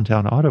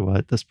downtown Ottawa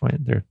at this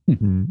point. Their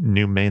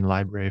new main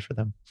library for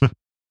them.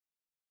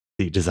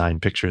 The design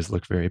pictures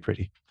look very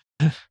pretty.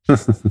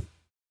 This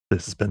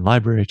has been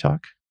Library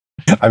Talk.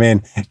 I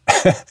mean,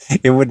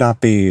 it would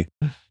not be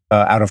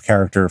out of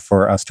character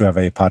for us to have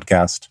a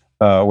podcast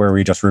where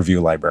we just review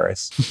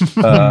libraries.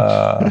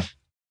 And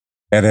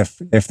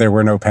if there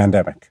were no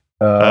pandemic.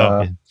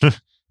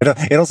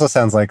 It also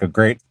sounds like a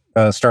great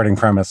starting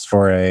premise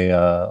for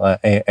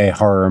a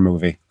horror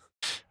movie.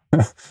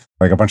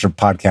 Like a bunch of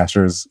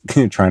podcasters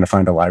trying to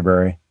find a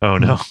library. Oh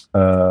no.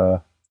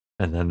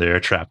 And then they're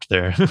trapped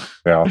there.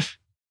 Yeah.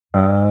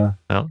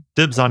 Well,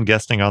 dibs on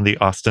guesting on the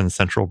Austin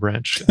Central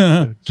branch.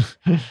 I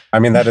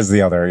mean, that is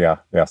the other,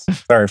 yes.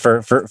 Sorry,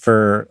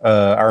 for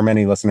our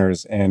many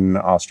listeners in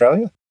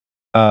Australia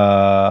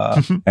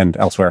and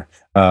elsewhere.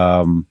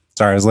 Sorry,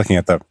 I was looking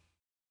at the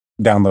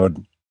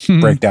download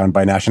breakdown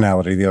by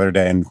nationality the other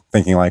day and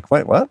thinking like,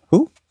 what?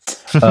 Who?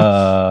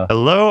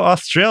 Hello,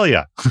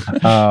 Australia.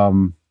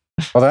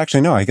 Although actually,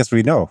 no, I guess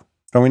we know.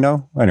 Don't we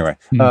know? Anyway,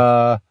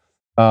 the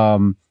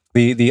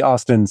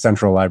Austin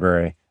Central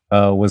Library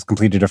was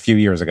completed a few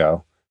years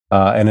ago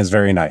and is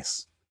very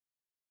nice.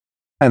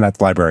 And that's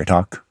Library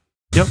Talk.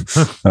 Yep.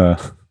 You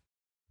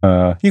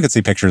could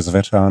see pictures of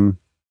it on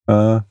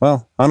our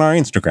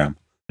Instagram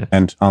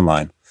and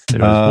online.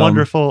 It was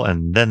wonderful,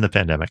 and then the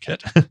pandemic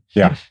hit.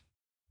 Yeah.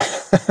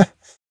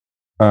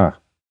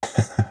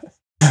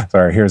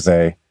 Sorry, here's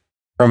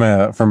from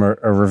a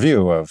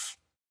review of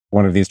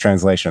one of these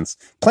translations.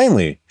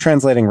 Plainly,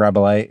 translating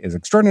Rabelais is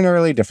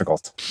extraordinarily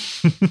difficult.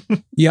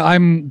 Yeah,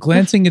 I'm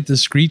glancing at the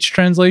Screech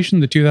translation,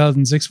 the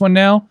 2006 one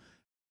now.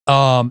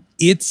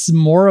 It's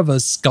more of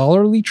a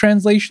scholarly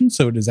translation,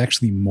 so it is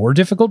actually more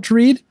difficult to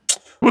read.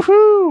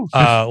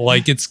 Woohoo!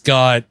 Like it's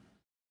got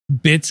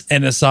bits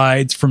and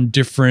asides from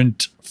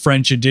different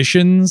French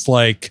editions,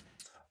 like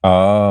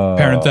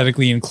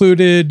parenthetically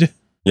included.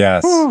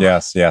 Yes. So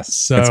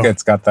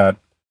it's got that.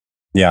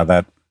 Yeah,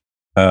 that.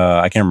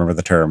 I can't remember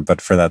the term, but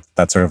for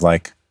that sort of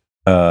like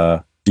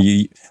the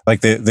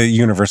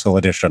universal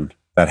edition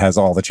that has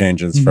all the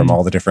changes from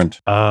all the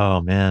different.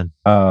 Oh man.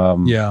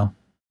 Yeah.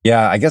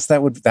 Yeah, I guess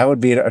that would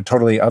be a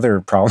totally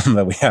other problem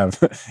that we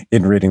have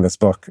in reading this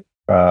book.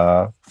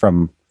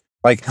 From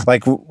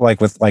like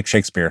with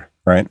Shakespeare,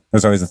 right?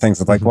 There's always the things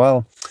that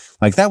well,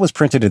 like that was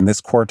printed in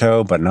this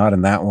quarto, but not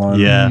in that one.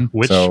 Yeah.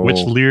 Which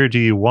Lear do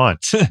you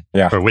want?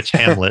 Yeah. Or which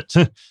Hamlet?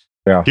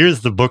 Yeah.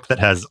 Here's the book that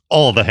has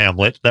all the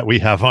Hamlet that we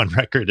have on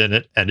record in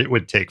it, and it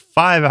would take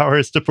 5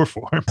 hours to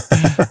perform.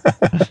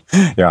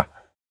 Yeah.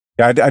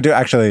 I do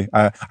actually.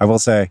 I will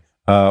say,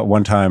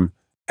 one time,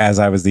 as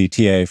I was the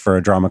TA for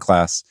a drama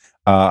class,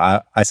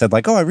 I said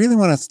I really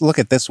want to look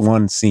at this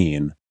one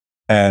scene,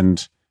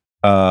 and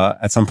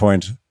at some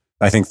point,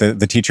 I think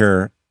the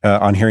teacher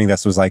on hearing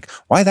this was like,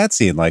 "Why that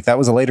scene? Like that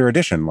was a later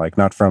edition, like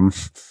not from,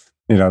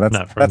 that's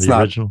not the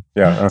original."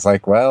 Yeah, I was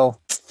like,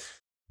 well,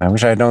 I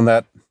wish I had known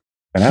that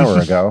an hour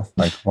ago.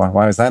 Like,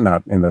 why is that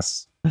not in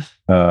this?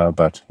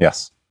 But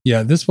yes.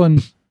 Yeah, this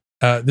one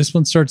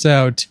starts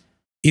out,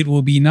 it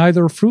will be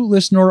neither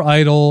fruitless nor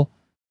idle,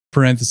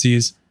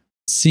 parentheses,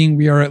 seeing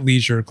we are at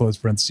leisure, close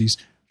parentheses,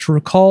 to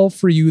recall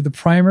for you the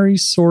primary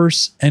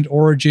source and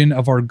origin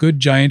of our good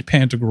giant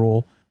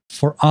Pantagruel,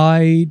 for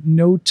I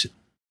note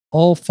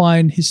all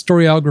fine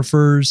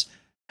historiographers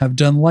have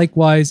done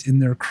likewise in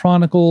their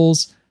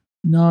chronicles,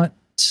 not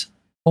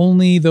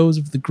only those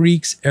of the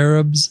Greeks,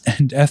 Arabs,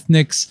 and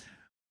ethnics,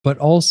 but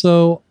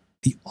also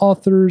the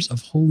authors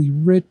of Holy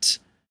Writ,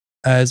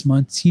 as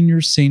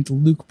Monsignor St.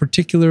 Luke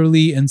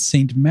particularly, and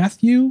St.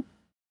 Matthew,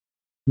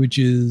 which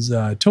is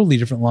a totally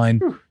different line.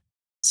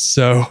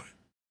 So,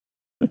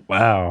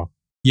 wow.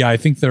 Yeah, I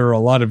think there are a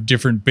lot of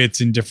different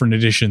bits in different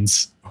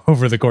editions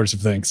over the course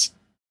of things.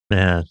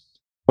 Man.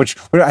 Which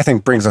I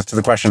think brings us to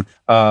the question,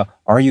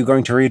 are you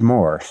going to read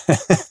more?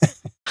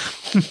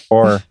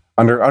 Or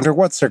under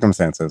what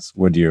circumstances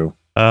would you?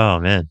 Oh,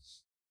 man.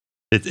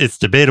 It's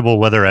debatable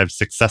whether I've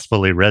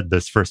successfully read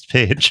this first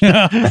page.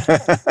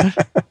 I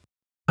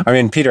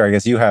mean, Peter, I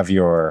guess you have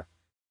your...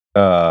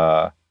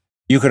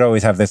 you could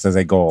always have this as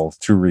a goal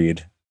to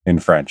read in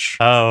French.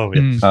 Oh,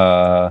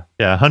 yeah.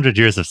 100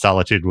 Years of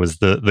Solitude was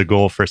the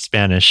goal for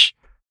Spanish.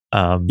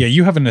 Yeah,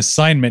 you have an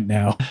assignment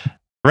now.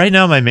 Right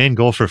now, my main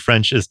goal for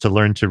French is to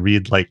learn to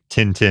read like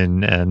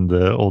Tintin and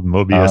the old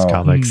Mobius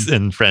comics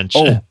in French.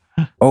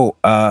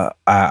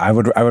 I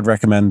would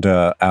recommend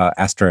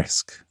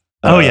Asterisk.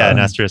 An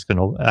Asterisk and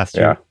Old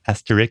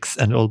Asterix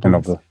and Old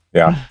Ones.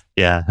 Yeah.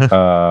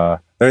 Yeah.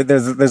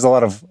 There's a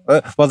lot of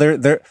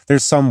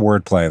there's some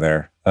wordplay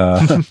there.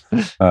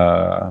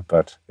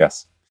 But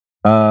yes.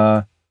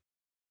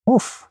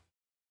 Oof.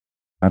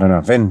 I don't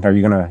know. Vin, are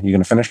you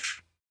gonna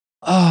finish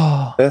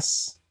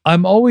this?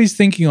 I'm always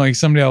thinking like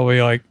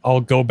someday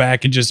I'll go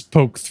back and just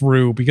poke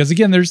through, because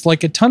again, there's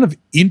like a ton of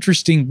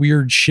interesting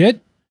weird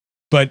shit,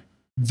 but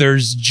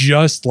there's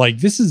just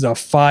this is a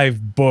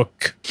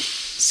 5-book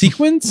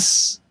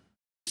sequence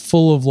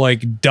full of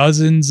like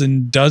dozens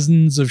and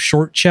dozens of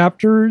short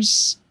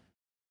chapters.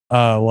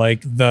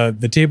 Like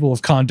the table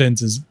of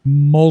contents is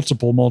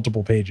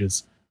multiple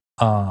pages.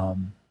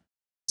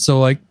 So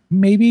like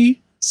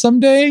maybe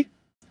someday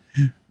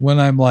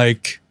when I'm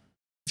like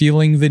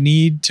feeling the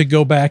need to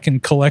go back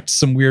and collect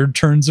some weird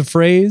turns of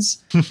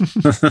phrase,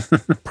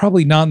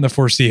 probably not in the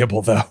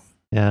foreseeable though.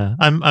 Yeah,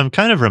 I'm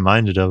kind of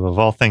reminded of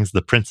all things,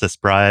 The Princess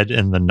Bride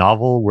in the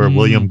novel, where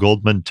William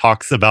Goldman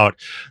talks about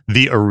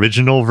the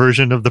original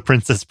version of The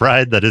Princess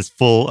Bride that is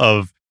full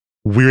of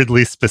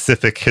weirdly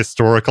specific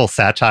historical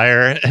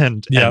satire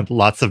and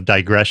lots of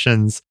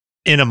digressions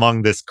in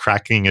among this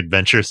cracking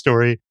adventure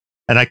story.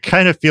 And I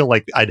kind of feel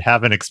like I'd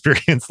have an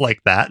experience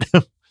like that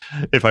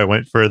if I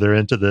went further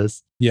into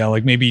this. Yeah,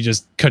 like maybe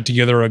just cut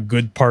together a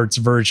good parts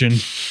version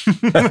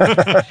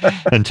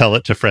and tell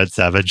it to Fred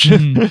Savage.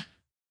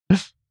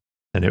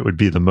 And it would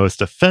be the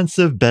most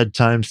offensive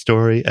bedtime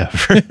story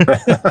ever.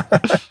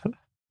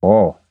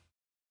 Oh.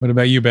 What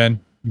about you, Ben?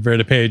 You've read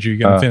a page. Are you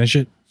going to finish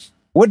it?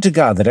 Would to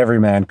God that every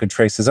man could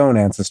trace his own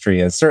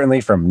ancestry, as certainly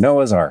from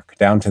Noah's Ark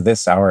down to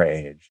this our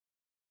age.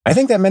 I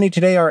think that many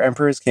today are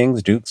emperors,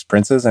 kings, dukes,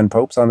 princes, and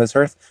popes on this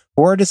earth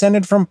who are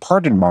descended from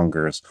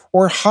pardon-mongers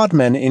or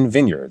hodmen in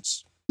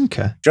vineyards.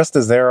 Okay. Just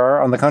as there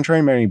are, on the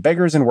contrary, many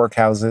beggars in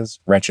workhouses,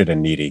 wretched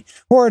and needy,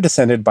 who are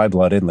descended by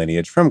blood and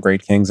lineage from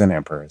great kings and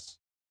emperors.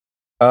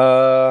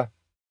 No,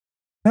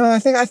 I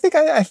think I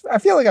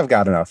feel like I've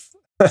got enough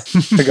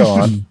to go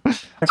on.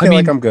 I feel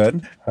like I'm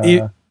good.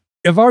 If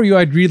I were you,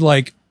 I'd read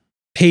like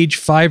page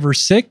 5 or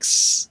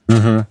 6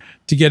 to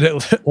get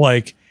it.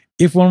 Like,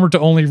 if one were to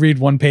only read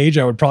one page,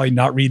 I would probably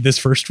not read this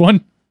first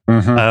one.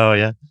 Oh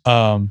yeah.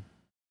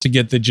 To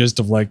get the gist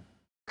of like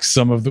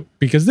some of the,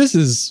 because this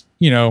is,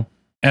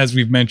 as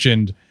we've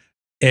mentioned,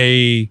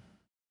 a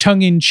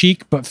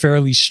tongue-in-cheek but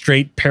fairly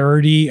straight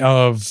parody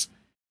of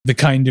the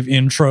kind of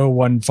intro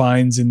one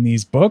finds in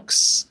these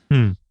books.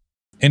 And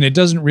it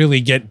doesn't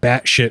really get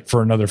batshit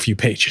for another few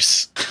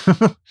pages.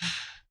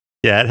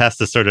 Yeah, it has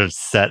to sort of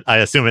I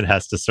assume it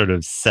has to sort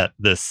of set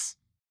this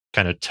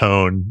kind of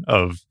tone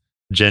of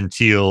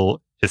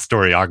genteel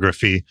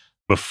historiography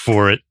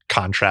before it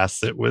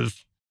contrasts it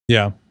with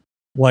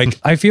Like,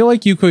 I feel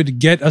like you could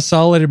get a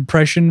solid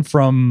impression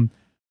from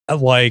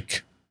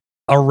like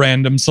a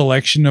random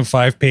selection of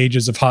 5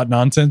 pages of hot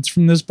nonsense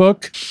from this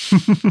book.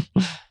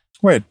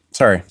 Wait,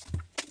 sorry.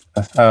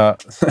 To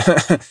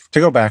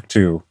go back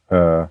to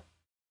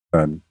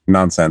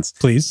nonsense,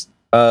 Please.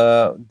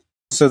 So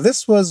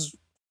this was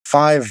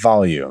 5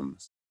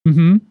 volumes.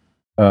 Mm-hmm.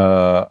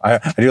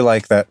 I do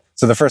like that.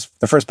 So the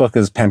first book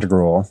is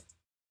Pantagruel.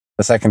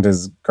 The second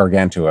is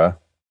Gargantua.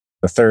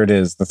 The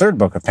third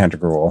book of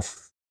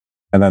Pantagruel,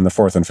 and then the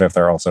 4th and 5th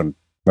are also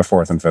the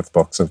 4th and 5th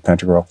books of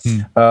Pantagruel.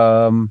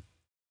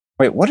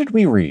 Wait, what did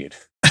we read?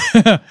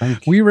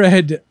 We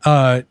read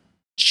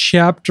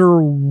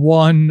chapter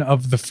 1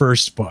 of the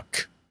first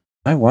book.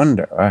 I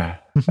wonder. I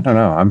don't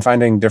know. I'm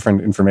finding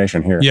different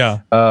information here. Yeah.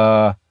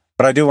 But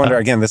I do wonder.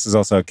 Again, this is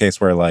also a case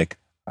where, like,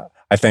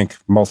 I think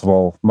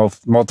multiple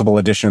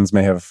editions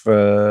may have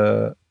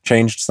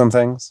changed some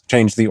things,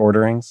 changed the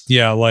orderings.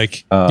 Yeah,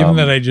 like, given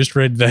that I just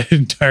read that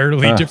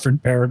entirely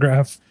different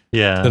paragraph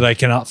that I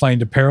cannot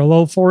find a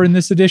parallel for in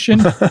this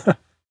edition.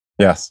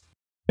 Yes.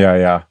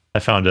 Yeah. I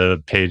found a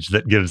page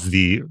that gives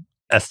the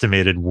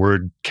estimated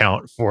word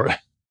count for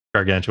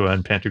Gargantua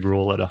and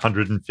Pantagruel at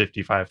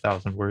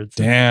 155,000 words.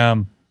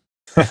 Damn.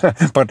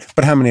 But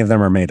how many of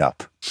them are made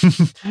up?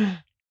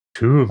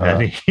 Too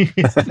many. Yeah,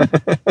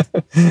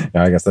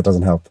 I guess that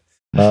doesn't help.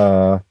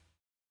 Yeah.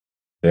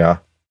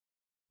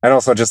 And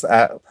also just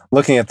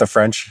looking at the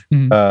French,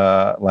 this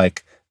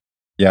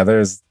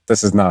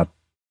is not,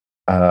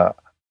 I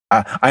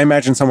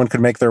imagine someone could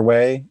make their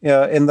way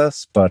in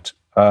this, but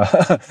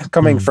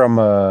coming from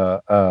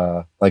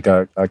like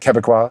a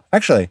Quebecois,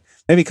 actually,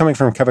 maybe coming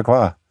from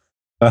Quebecois,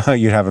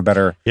 you'd have a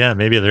better. Yeah,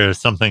 maybe there are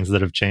some things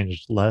that have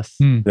changed less.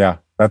 Yeah,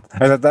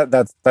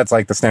 that's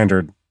like the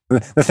standard.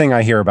 The thing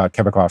I hear about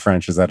Quebecois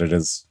French is that it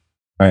is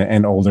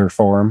an older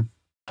form.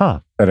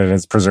 That it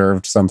has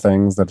preserved some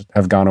things that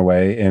have gone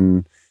away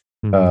in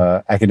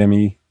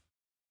Académie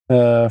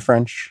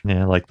French.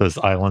 Yeah, like those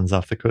islands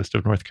off the coast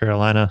of North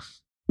Carolina,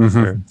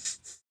 where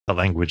the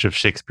language of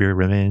Shakespeare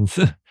remains.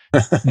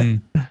 I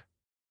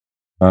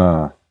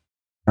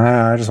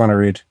just want to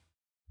read.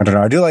 I don't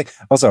know. I do like.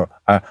 Also,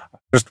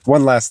 just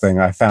one last thing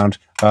I found.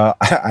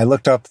 I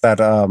looked up that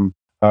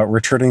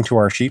returning to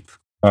our sheep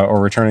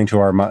or returning to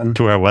our mutton.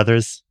 To our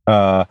weathers.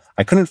 I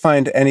couldn't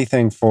find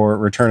anything for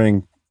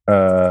returning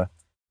to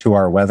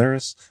our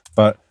weathers,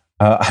 but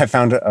I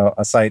found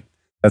a site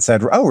that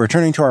said, "Oh,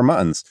 returning to our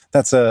muttons."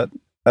 That's just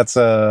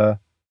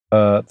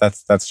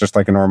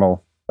like a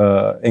normal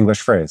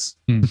English phrase.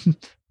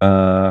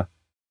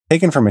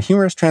 Taken from a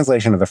humorous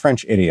translation of the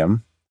French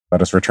idiom,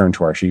 "Let us return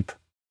to our sheep."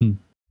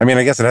 I mean,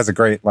 I guess it has a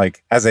great,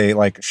 like, as a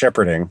like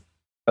shepherding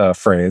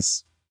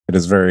phrase. It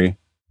is very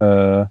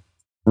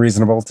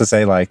reasonable to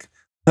say, like,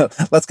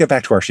 let's get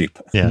back to our sheep.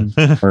 Yeah,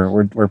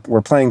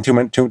 we're playing too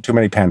many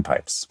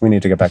panpipes. We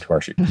need to get back to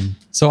our sheep.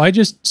 So I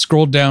just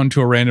scrolled down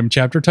to a random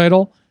chapter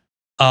title,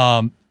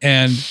 and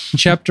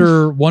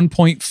chapter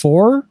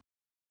 1.4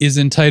 is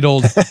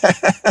entitled,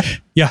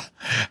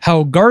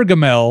 "How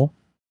Gargamel,"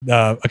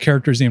 a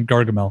character is named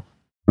Gargamel,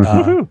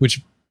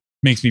 which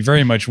makes me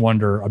very much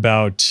wonder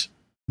about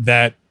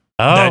that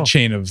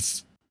chain of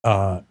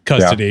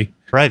custody. Yeah.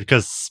 Right,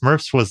 because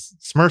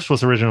Smurfs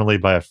was originally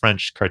by a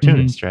French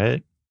cartoonist,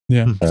 right?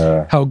 Yeah.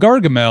 How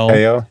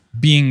Gargamel,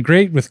 being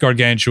great with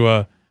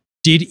Gargantua,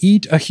 did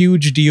eat a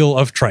huge deal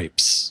of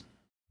tripes.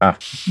 I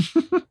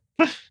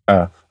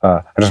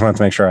just wanted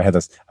to make sure I had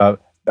this.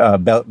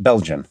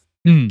 Belgian.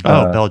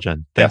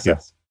 Belgian. Thank you.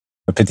 Yes.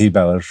 The Petit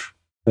Belge.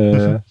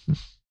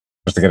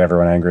 Just to get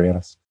everyone angry at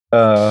us.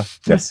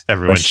 Yes.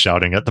 Everyone's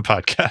shouting at the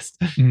podcast.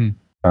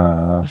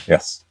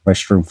 Yes. My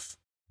Schtroumpf.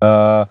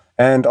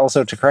 And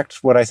also to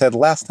correct what I said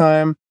last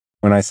time,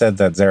 when I said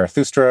that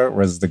Zarathustra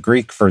was the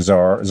Greek for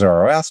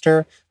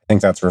Zoroaster, I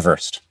think that's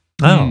reversed.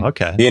 Oh,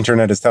 okay. The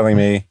internet is telling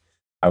me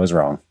I was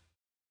wrong,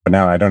 but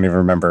now I don't even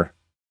remember.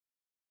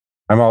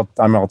 I'm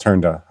all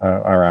turned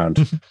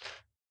around.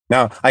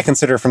 Now I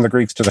consider from the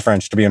Greeks to the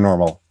French to be a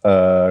normal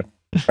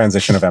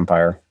transition of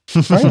empire.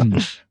 From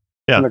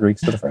the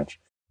Greeks to the French.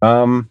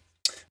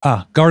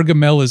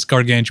 Gargamel is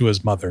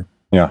Gargantua's mother.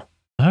 Yeah.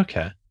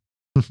 Okay.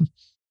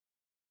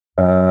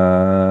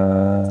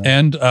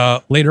 And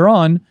later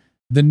on,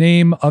 the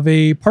name of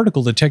a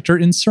particle detector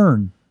in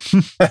CERN.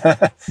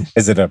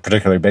 Is it a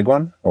particularly big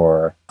one,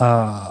 or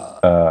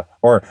are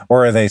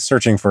they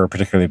searching for a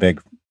particularly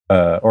big,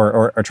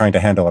 or trying to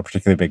handle a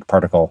particularly big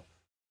particle,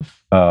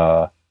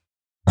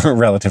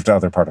 relative to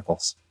other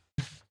particles?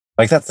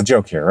 Like, that's the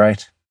joke here,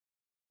 right?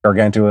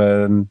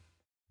 Gargantua and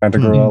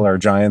Pantagruel are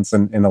giants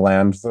in the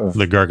land of...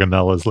 The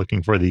Gargamel is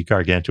looking for the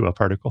Gargantua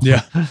particle.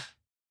 Yeah.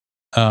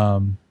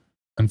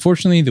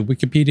 Unfortunately, the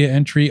Wikipedia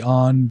entry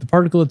on the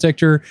particle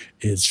detector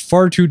is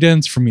far too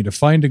dense for me to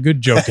find a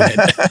good joke in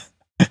it.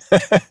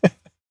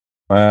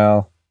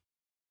 Well,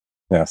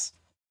 yes.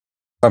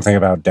 Something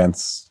about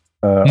dense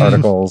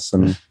articles.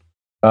 And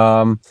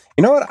you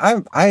know what?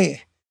 I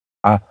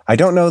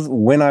don't know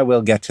when I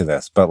will get to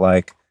this, but,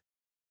 like,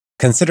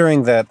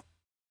 considering that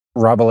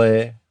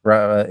Rabelais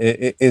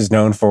is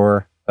known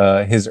for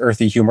his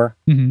earthy humor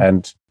Mhm.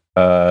 and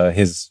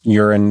his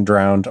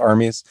urine-drowned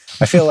armies.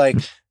 I feel like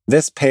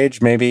this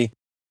page maybe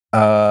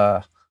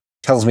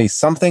tells me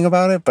something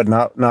about it, but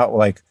not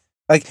like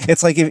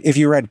it's like if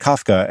you read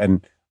Kafka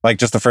and like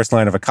just the first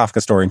line of a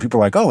Kafka story and people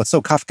are like, oh, it's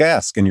so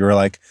Kafkaesque. And you were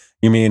like,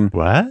 you mean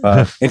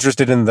What?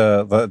 interested in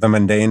the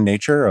mundane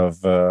nature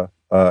of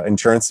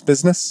insurance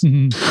business?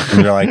 Mhm.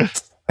 And you're like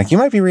you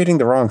might be reading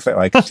the wrong thing.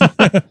 Like,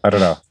 I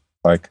don't know.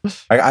 Like,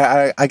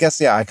 I guess,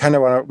 yeah, I kind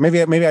of want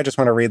to, maybe I just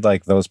want to read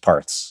like those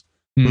parts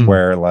Mhm.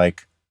 where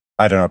like,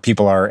 I don't know,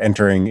 people are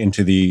entering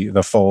into the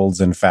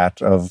folds and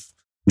fat of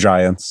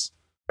giants.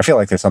 I feel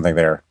like there's something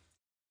there.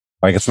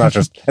 Like it's not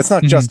just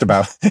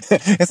about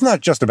it's not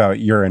just about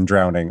urine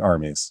drowning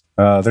armies.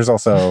 There's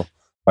also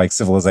like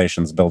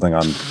civilizations building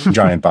on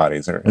giant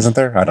bodies, or isn't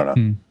there? I don't know.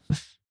 Hmm.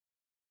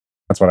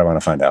 That's what I want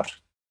to find out.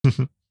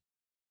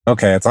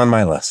 Okay, it's on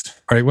my list.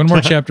 All right, one more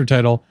chapter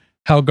title.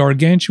 How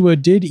Gargantua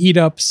did eat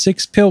up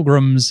 6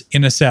 pilgrims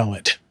in a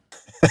salad.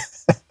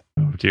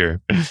 Oh dear.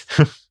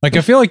 Like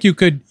I feel like you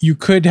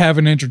could have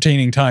an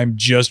entertaining time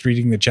just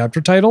reading the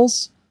chapter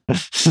titles.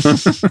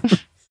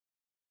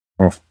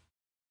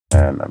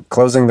 And I'm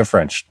closing the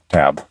French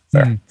tab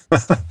there.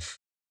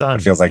 Done.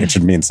 It feels like it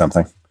should mean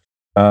something.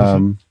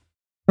 Well,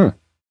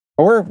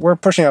 we're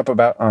pushing up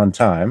about on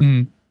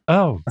time,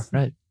 Oh,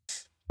 right.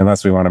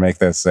 unless we want to make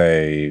this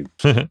a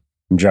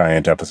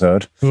giant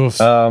episode. Oof.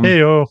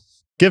 Heyo,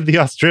 give the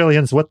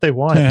Australians what they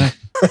want. Yeah.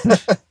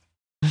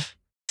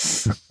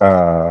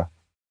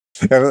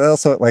 And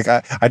also, like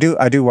I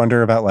do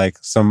wonder about like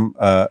some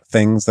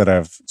things that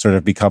have sort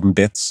of become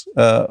bits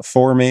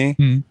for me,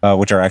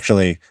 which are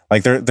actually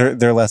like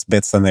they're less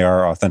bits than they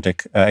are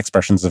authentic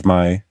expressions of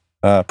my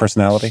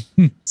personality,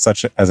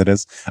 such as it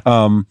is.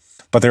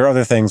 But there are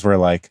other things where,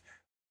 like,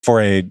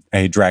 for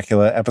a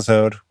Dracula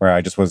episode where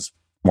I just was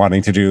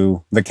wanting to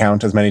do the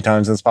count as many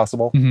times as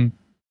possible.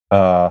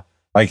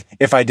 Like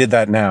if I did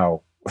that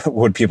now,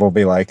 would people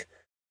be like,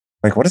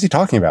 what is he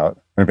talking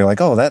about? And I'd be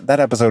like, oh, that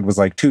episode was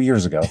like 2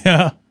 years ago.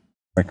 Yeah.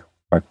 Like,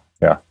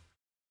 yeah.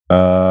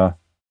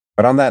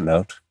 But on that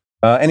note,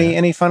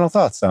 any final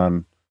thoughts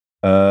on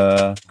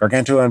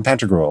Gargantua and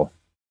Pantagruel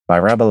by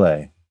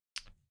Rabelais?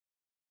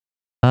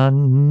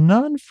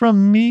 None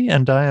from me,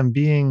 and I am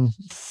being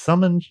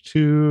summoned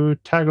to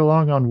tag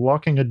along on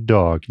walking a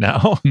dog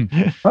now.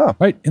 Oh,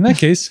 Right. In that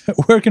case,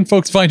 where can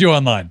folks find you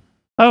online?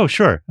 Oh,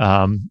 sure.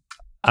 I'm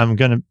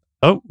gonna.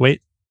 Oh,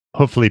 wait.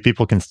 Hopefully,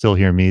 people can still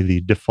hear me.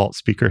 The default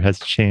speaker has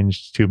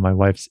changed to my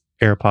wife's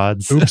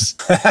AirPods. Oops.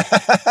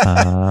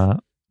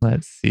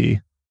 Let's see.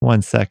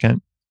 1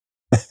 second.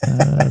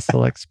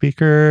 Select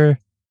speaker.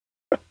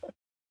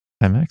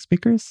 iMac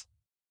speakers.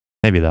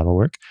 Maybe that'll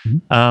work.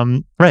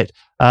 Right.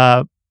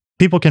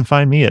 People can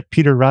find me at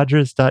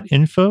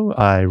peterrogers.info.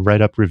 I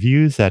write up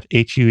reviews at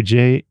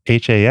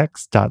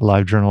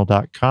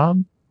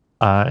hujhax.livejournal.com.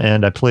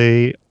 And I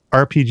play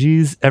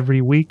RPGs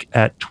every week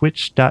at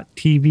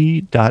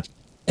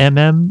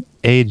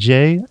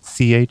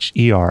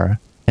twitch.tv.mmajcher,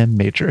 M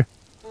major.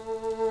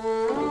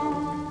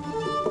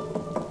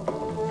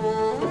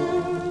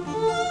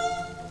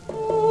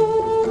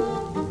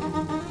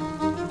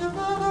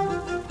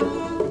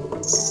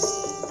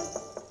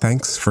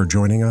 Thanks for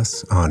joining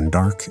us on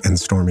Dark and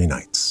Stormy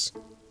Nights.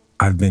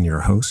 I've been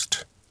your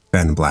host,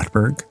 Ben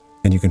Blattberg,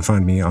 and you can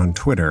find me on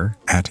Twitter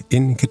at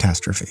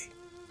InCatastrophe.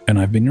 And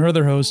I've been your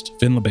other host,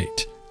 Finn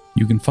LeBate.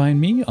 You can find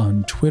me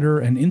on Twitter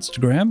and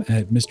Instagram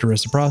at Mr.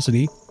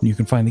 Reciprocity, and you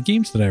can find the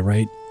games that I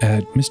write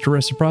at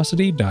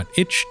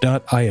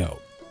mrreciprocity.itch.io.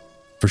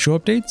 For show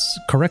updates,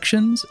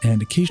 corrections,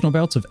 and occasional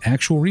bouts of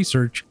actual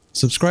research,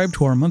 subscribe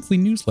to our monthly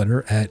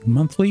newsletter at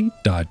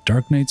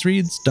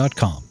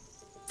monthly.darkknightsreads.com.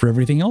 For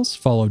everything else,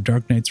 follow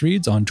Dark Knights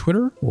Reads on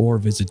Twitter or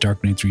visit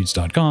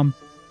darkknightsreads.com,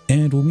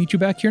 and we'll meet you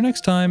back here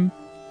next time,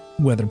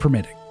 weather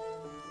permitting.